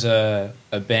 There's a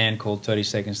band called 30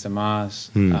 Seconds to Mars.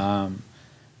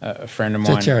 A friend of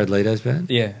mine. Is that Jared Leto's band?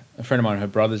 Yeah. A friend of mine, her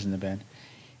brother's in the band.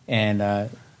 And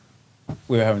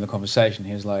we were having the conversation.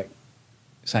 He was like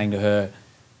saying to her,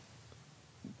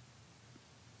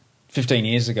 15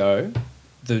 years ago,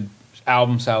 the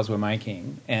album sales we're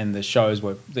making and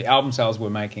the album sales we're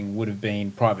making would have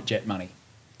been private jet money.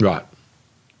 Right.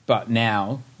 But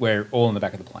now we're all in the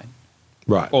back of the plane.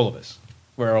 Right. All of us.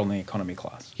 We're all in the economy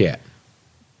class. Yeah.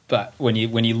 But when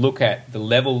you look at the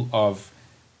level of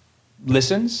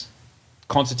listens,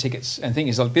 concert tickets and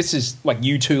things, like this is like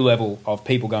U2 level of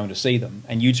people going to see them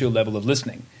and U2 level of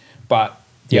listening. But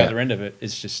the other end of it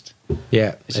is just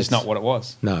it's just not what it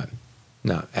was. No.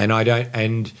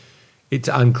 And it's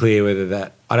unclear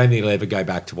whether I don't think it'll ever go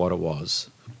back to what it was,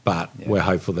 but we're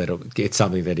hopeful that it's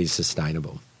something that is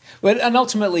sustainable. Well, and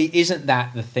ultimately, isn't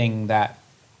that the thing that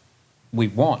we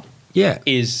want? Yeah.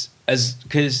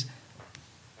 Because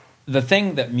the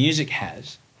thing that music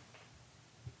has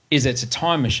is it's a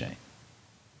time machine.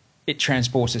 It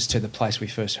transports us to the place we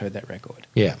first heard that record.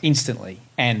 Yeah. Instantly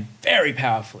and very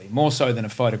powerfully, more so than a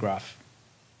photograph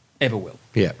ever will.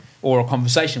 Yeah. Or a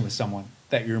conversation with someone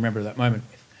that you remember that moment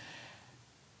with.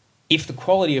 If the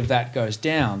quality of that goes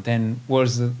down, then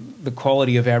the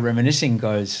quality of our reminiscing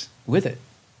goes with it.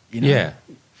 Yeah.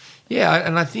 Yeah,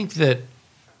 and I think that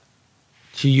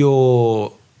to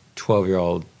your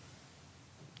 12-year-old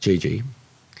Gigi,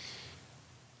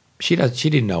 she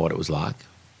didn't know what it was like.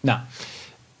 No.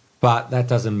 But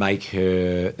that's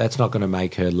not going to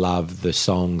make her love the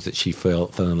songs that she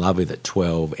fell in love with at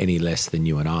 12 any less than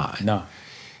you and I. No.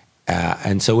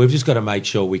 And so we've just got to make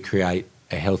sure we create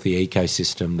a healthy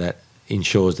ecosystem that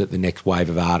ensures that the next wave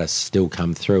of artists still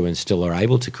come through and still are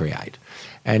able to create.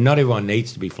 And not everyone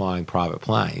needs to be flying private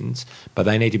planes, but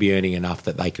they need to be earning enough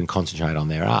that they can concentrate on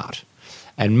their art.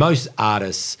 And most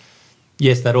artists,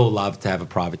 yes, they'd all love to have a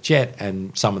private jet,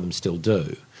 and some of them still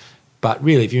do. But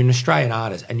really, if you're an Australian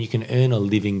artist and you can earn a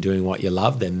living doing what you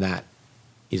love, then that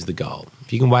is the goal.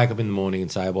 If you can wake up in the morning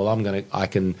and say, well, I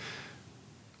can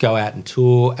go out and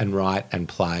tour and write and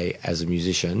play as a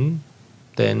musician,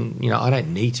 then, I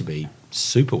don't need to be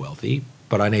super wealthy,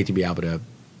 but I need to be able to,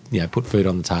 put food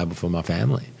on the table for my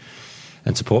family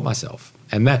and support myself.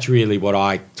 And that's really what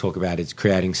I talk about, is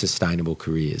creating sustainable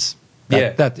careers.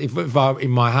 If I,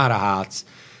 in my heart of hearts,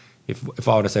 if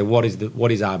I were to say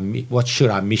what should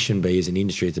our mission be as an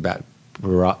industry, it's about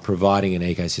providing an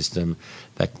ecosystem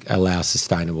that allows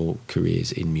sustainable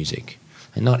careers in music.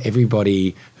 And not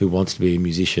everybody who wants to be a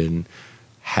musician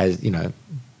has,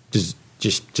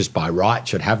 just by right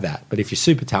should have that. But if you're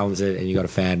super talented and you've got a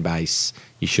fan base,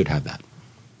 you should have that.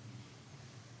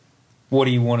 What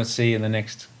do you want to see in the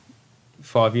next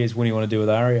 5 years? What do you want to do with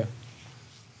ARIA?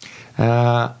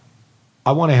 I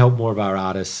want to help more of our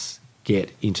artists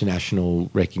get international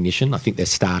recognition. I think they're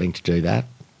starting to do that.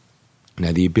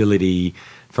 The ability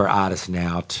for artists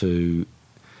now to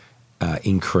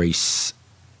increase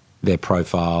their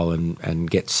profile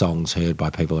and get songs heard by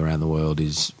people around the world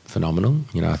is phenomenal.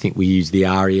 I think we use the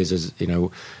ARIAs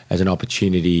as an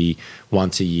opportunity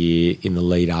once a year in the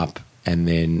lead up and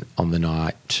then on the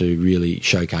night to really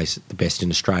showcase the best in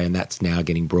Australia, and that's now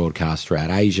getting broadcast throughout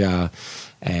Asia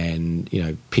and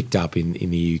picked up in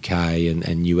the UK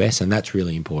and US, and that's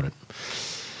really important.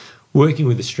 Working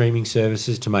with the streaming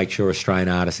services to make sure Australian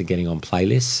artists are getting on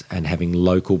playlists and having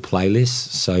local playlists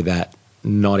so that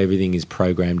not everything is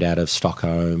programmed out of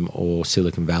Stockholm or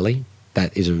Silicon Valley.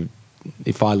 That is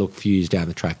if I look a few years down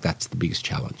the track, that's the biggest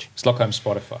challenge. Stockholm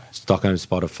Spotify,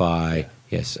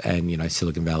 yes, and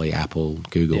Silicon Valley, Apple,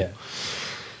 Google. Yeah.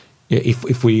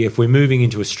 If we're moving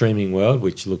into a streaming world,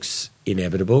 which looks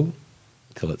inevitable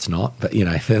till it's not, but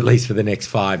at least for the next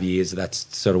 5 years,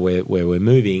 that's sort of where we're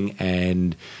moving,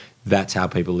 and that's how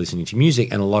people are listening to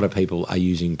music. And a lot of people are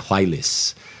using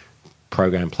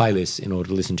program playlists in order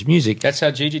to listen to music. That's how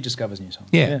Gigi discovers new songs.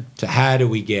 Yeah. So how do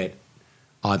we get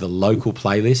either local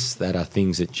playlists that are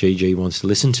things that Gigi wants to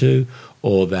listen to,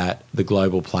 or that the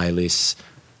global playlists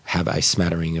have a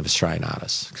smattering of Australian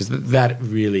artists? Because that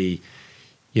really,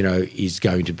 is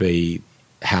going to be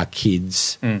how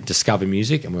kids discover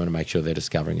music, and we want to make sure they're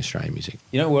discovering Australian music.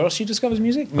 You know where else she discovers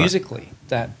music? Right. Musically.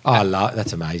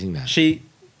 That's amazing, that.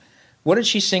 What did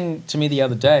she sing to me the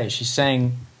other day? She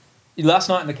sang, last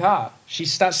night in the car, she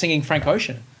starts singing Frank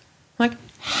Ocean. I'm like,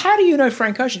 how do you know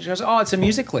Frank Ocean? She goes, it's a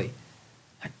Musically.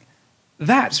 Like,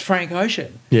 that's Frank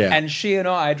Ocean. Yeah. And she and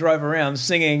I drove around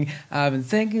singing, I've been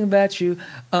thinking about you,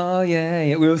 oh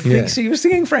yeah. We were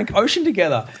singing Frank Ocean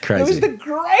together. Crazy. It was the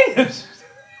greatest.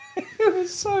 It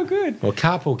was so good. Well,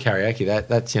 carpool karaoke,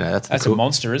 that's a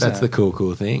monster, isn't it? That's the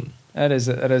cool thing. It is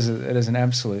an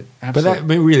absolute. But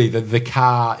really, the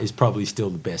car is probably still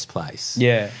the best place.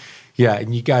 Yeah. Yeah,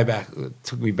 and you go back, it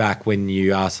took me back when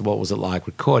you asked what was it like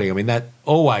recording. I mean, that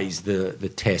always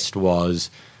the test was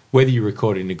whether you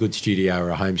recorded in a good studio or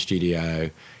a home studio,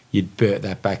 you'd burn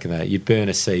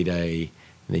a CD,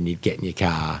 and then you'd get in your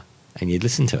car and you'd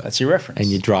listen to it. That's your reference. And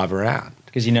you'd drive around.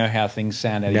 Because you know how things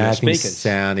sound out of your speakers. Things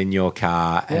sound in your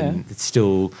car, and it's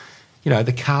still,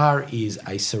 the car is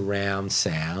a surround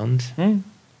sound,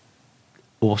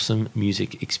 awesome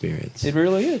music experience. It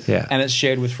really is. Yeah. And it's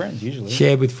shared with friends usually.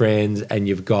 Shared with friends, and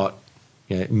you've got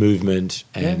movement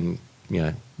and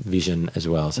vision as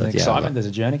well. So there's excitement, there's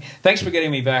a journey. Thanks for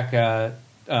getting me back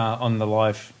on the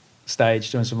live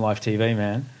stage doing some live TV,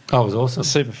 man. Oh, it was awesome.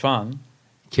 Super fun.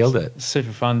 Killed it.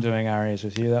 Super fun doing ARIAs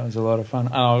with you. That was a lot of fun.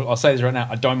 And I'll say this right now.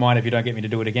 I don't mind if you don't get me to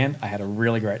do it again. I had a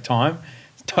really great time.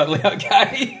 It's totally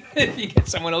okay if you get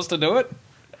someone else to do it.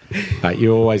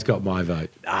 You always got my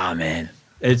vote. Ah, man.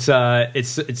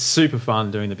 It's super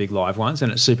fun doing the big live ones,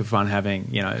 and it's super fun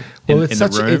having, in the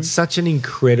room. It's such an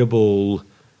incredible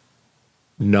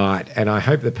night, and I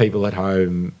hope that people at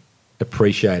home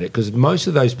appreciate it, because most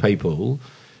of those people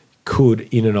could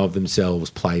in and of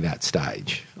themselves play that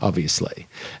stage, obviously.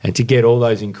 And to get all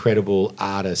those incredible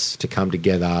artists to come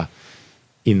together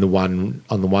on the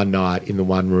one night in the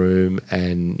one room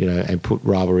and put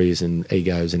rivalries and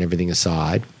egos and everything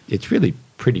aside, it's really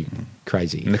pretty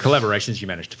crazy. And the collaborations you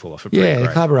managed to pull off are pretty great.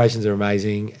 The collaborations are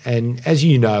amazing. And as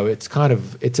you know, it's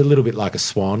a little bit like a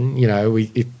swan.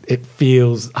 Hopefully it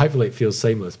feels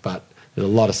seamless, but there's a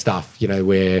lot of stuff,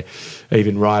 where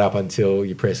even right up until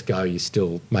you press go, you're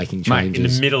still making changes. Mate,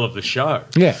 in the middle of the show.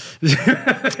 Yeah.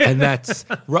 and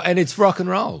it's rock and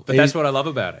roll. But that's what I love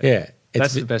about it. Yeah.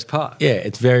 That's the best part. Yeah,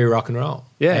 it's very rock and roll.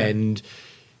 Yeah. And,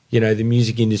 the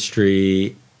music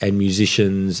industry and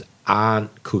musicians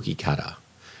aren't cookie cutter,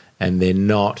 and they're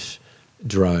not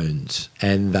drones,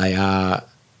 and they are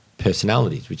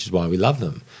personalities, which is why we love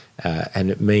them.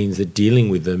 And it means that dealing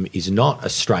with them is not a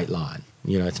straight line.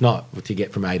 It's not to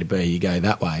get from A to B, you go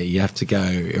that way. You have to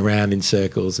go around in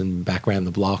circles and back around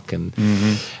the block and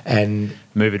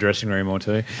move a dressing room or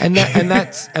two. And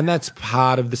that's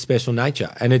part of the special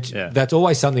nature. And that's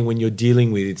always something when you're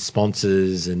dealing with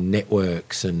sponsors and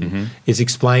networks and is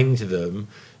explaining to them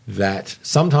that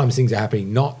sometimes things are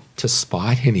happening not to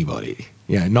spite anybody,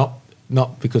 not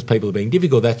because people are being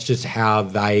difficult. That's just how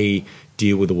they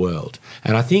deal with the world.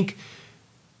 And I think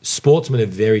sportsmen are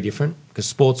very different because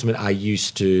sportsmen are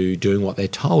used to doing what they're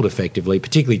told effectively,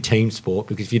 particularly team sport,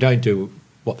 because if you don't do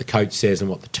what the coach says and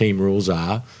what the team rules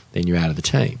are, then you're out of the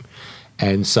team.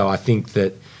 And so I think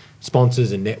that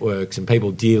sponsors and networks and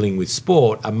people dealing with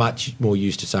sport are much more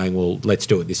used to saying, well, let's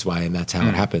do it this way and that's how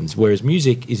it happens. Whereas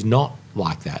music is not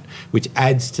like that, which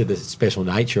adds to the special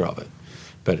nature of it,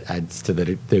 but adds to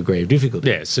the degree of difficulty.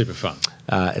 Yeah, it's super fun.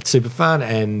 It's super fun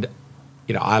and,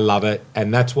 I love it.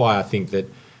 And that's why I think that,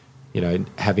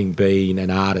 having been an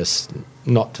artist,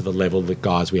 not to the level that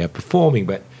guys we have performing,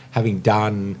 but having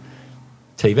done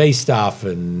TV stuff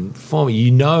and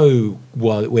performing,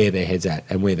 where their head's at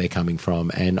and where they're coming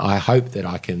from. And I hope that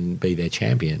I can be their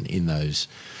champion in those.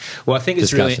 Well, I think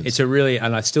it's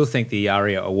and I still think the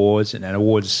ARIA Awards and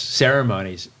awards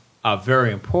ceremonies are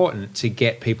very important to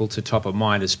get people to top of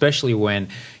mind, especially when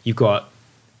you've got,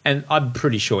 and I'm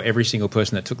pretty sure every single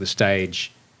person that took the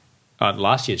stage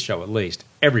last year's show, at least,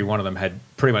 every one of them had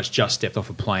pretty much just stepped off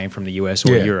a plane from the US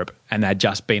or Europe and had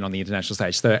just been on the international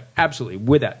stage. So they're absolutely,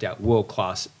 without doubt,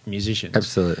 world-class musicians.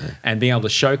 Absolutely. And being able to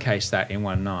showcase that in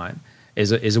one night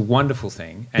is a wonderful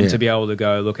thing. And to be able to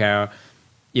go, look, our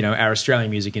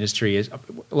Australian music industry is,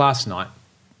 last night,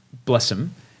 bless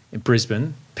them, in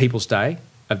Brisbane, People's Day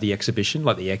of the exhibition,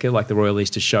 like the Ekka, like the Royal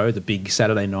Easter Show, the big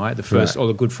Saturday night, the first, or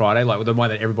the Good Friday, like the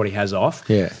one that everybody has off.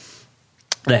 Yeah.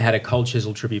 They had a Cold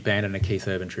Chisel tribute band and a Keith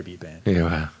Urban tribute band. Yeah,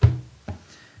 wow.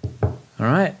 All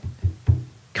right.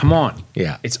 Come on.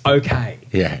 Yeah. It's okay.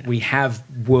 Yeah. We have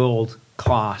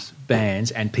world-class bands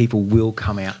and people will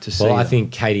come out to see them. I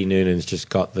think Katie Noonan's just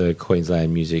got the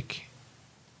Queensland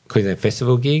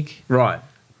Festival gig. Right.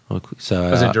 So,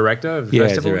 as a director of the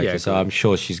festival? Director. Yeah, so I'm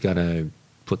sure she's going to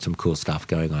put some cool stuff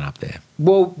going on up there.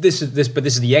 Well, this is the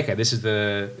Ekka. This is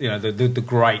the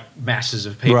great masses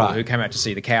of people who came out to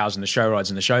see the cows and the show rides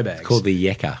and the show bags. It's called the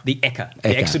Ekka. The Ekka.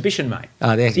 The exhibition, mate.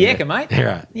 Oh, the Ekka. The Ekka, mate.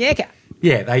 Right. The Ekka.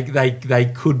 Yeah, they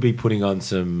could be putting on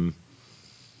some.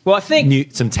 Well, I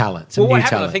think some talent. What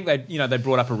happened? I think they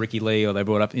brought up a Ricky Lee or they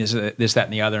brought up this, that,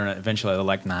 and the other, and eventually they're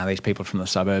like, nah, these people from the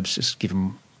suburbs, just give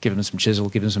them some chisel,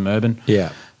 give them some urban.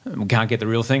 Yeah, we can't get the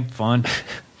real thing. Fine,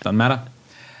 doesn't matter.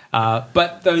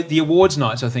 But the awards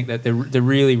nights, I think that they're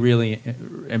really, really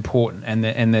important and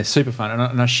they're super fun.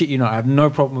 And I shit you not, I have no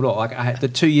problem at all. Like the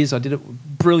 2 years I did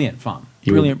it, brilliant fun.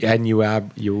 You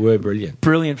were brilliant.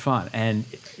 Brilliant fun. And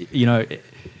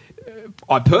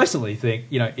I personally think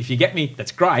if you get me,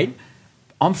 that's great.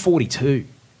 I'm 42.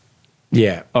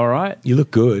 Yeah. All right. You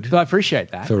look good. But I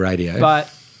appreciate that for radio. But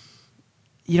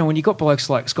when you got blokes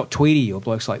like Scott Tweedy or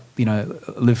blokes like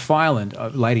Liv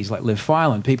Fireland, ladies like Liv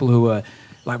Fireland, people who are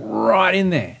like right in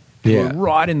there,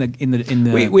 right in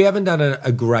the. We haven't done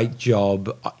a great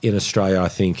job in Australia, I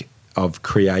think, of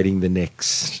creating the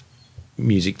next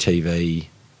music TV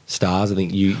stars. I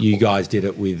think you guys did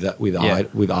it with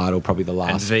Idol, probably the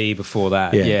last, and V before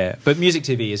that. Yeah. But music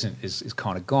TV is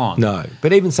kind of gone. No,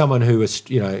 but even someone who was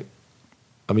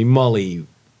Molly,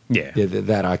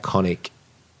 that iconic.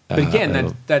 But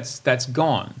again, that's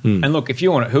gone. And look, if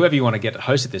whoever you want to get to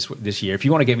host it this year, if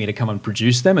you want to get me to come and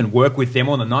produce them and work with them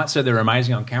on the night so they're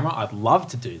amazing on camera, I'd love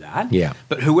to do that. Yeah.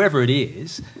 But whoever it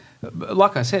is,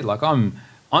 like I said, like I'm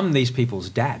these people's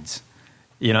dads.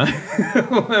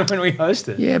 When we host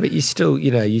it. Yeah, but you still.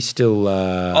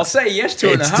 I'll say yes to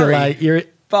it in a hurry.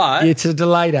 But it's a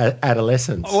delayed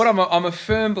adolescence. What I'm a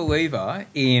firm believer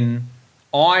in.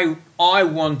 I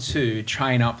want to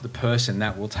train up the person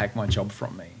that will take my job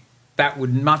from me.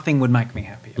 Nothing would make me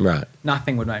happier. Right.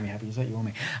 Nothing would make me happier. Is that you or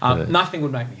me? Nothing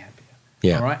would make me happier.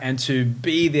 Yeah. All right. And to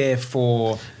be there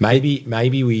for maybe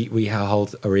we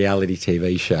hold a reality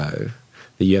TV show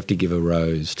that you have to give a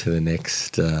rose to the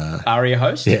next ARIA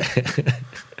host. Yeah.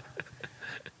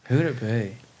 Who would it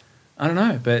be? I don't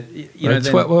know, but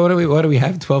what do we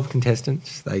have? 12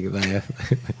 contestants. They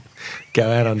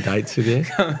go out on dates with you.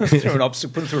 Put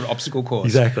them through an obstacle course.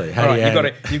 Exactly.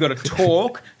 You've got to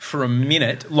talk for a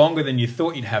minute longer than you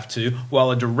thought you'd have to, while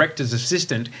a director's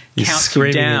assistant counts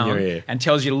you down and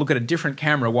tells you to look at a different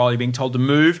camera while you're being told to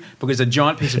move because a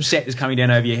giant piece of set is coming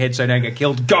down over your head so you don't get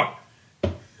killed. Go.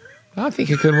 I think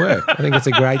it could work. I think it's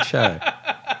a great show.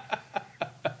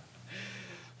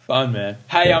 Fun, man.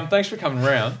 Hey, thanks for coming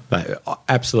around. Mate,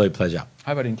 absolute pleasure.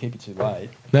 Hope I didn't keep you too late.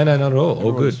 No, not at all.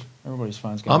 All good. Everybody's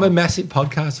phone's going I'm a on. massive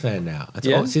podcast fan now.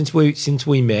 Yeah? Since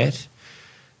we met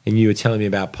and you were telling me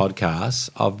about podcasts,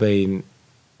 I've been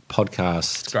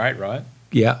podcast. It's great, right?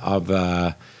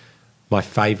 Yeah, my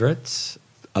favourites,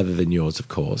 other than yours, of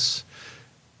course,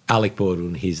 Alec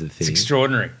Baldwin, Here's the Thing. It's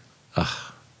extraordinary.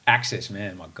 Access,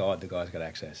 man. My God, the guy's got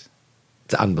access.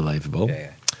 It's unbelievable.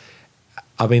 Yeah.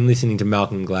 I've been listening to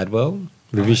Malcolm Gladwell,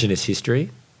 Revisionist History,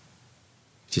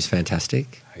 which is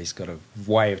fantastic. He's got a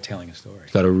way of telling a story.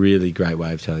 He's got a really great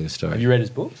way of telling a story. Have you read his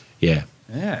books? Yeah.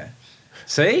 Yeah.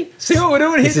 See what we're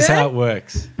doing here? This is how it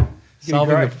works. gonna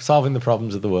be great. Solving the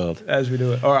problems of the world. As we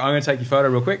do it. All right, I'm going to take your photo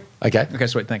real quick. Okay. Okay,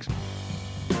 sweet. Thanks.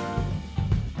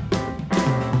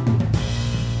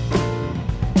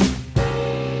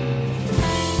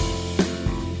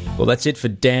 Well, that's it for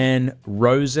Dan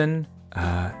Rosen.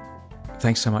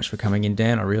 Thanks so much for coming in,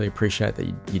 Dan. I really appreciate that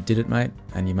you did it, mate,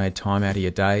 and you made time out of your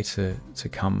day to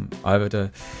come over to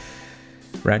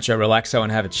Rancho Relaxo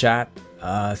and have a chat.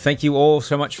 Thank you all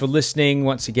so much for listening.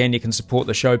 Once again, you can support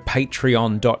the show,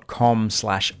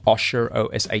 patreon.com/Osher,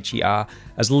 O-S-H-E-R.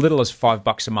 As little as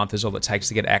 $5 a month is all it takes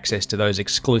to get access to those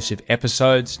exclusive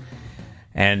episodes.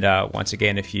 And once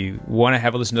again, if you want to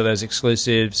have a listen to those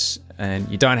exclusives and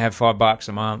you don't have $5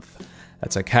 a month,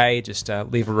 that's okay. Just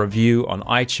leave a review on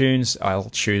iTunes. I'll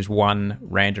choose one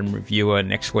random reviewer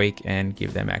next week and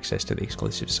give them access to the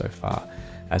exclusives so far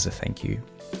as a thank you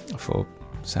for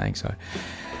saying so.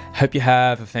 Hope you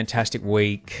have a fantastic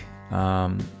week. I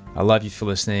love you for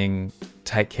listening.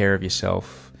 Take care of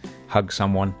yourself. Hug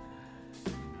someone.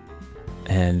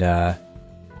 And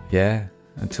yeah,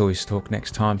 until we talk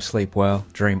next time, sleep well.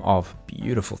 Dream of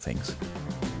beautiful things.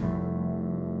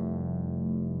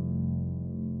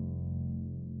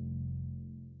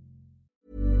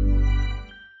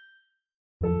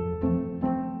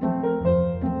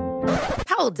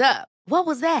 Hold up. What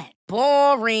was that?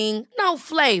 Boring. No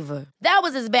flavor. That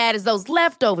was as bad as those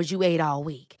leftovers you ate all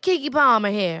week. Keke Palmer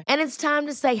here. And it's time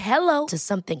to say hello to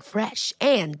something fresh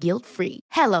and guilt-free.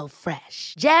 Hello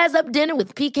Fresh. Jazz up dinner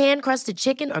with pecan-crusted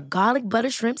chicken or garlic butter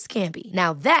shrimp scampi.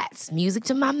 Now that's music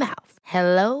to my mouth.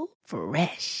 Hello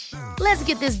Fresh. Let's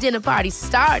get this dinner party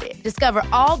started. Discover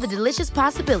all the delicious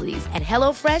possibilities at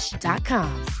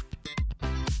HelloFresh.com.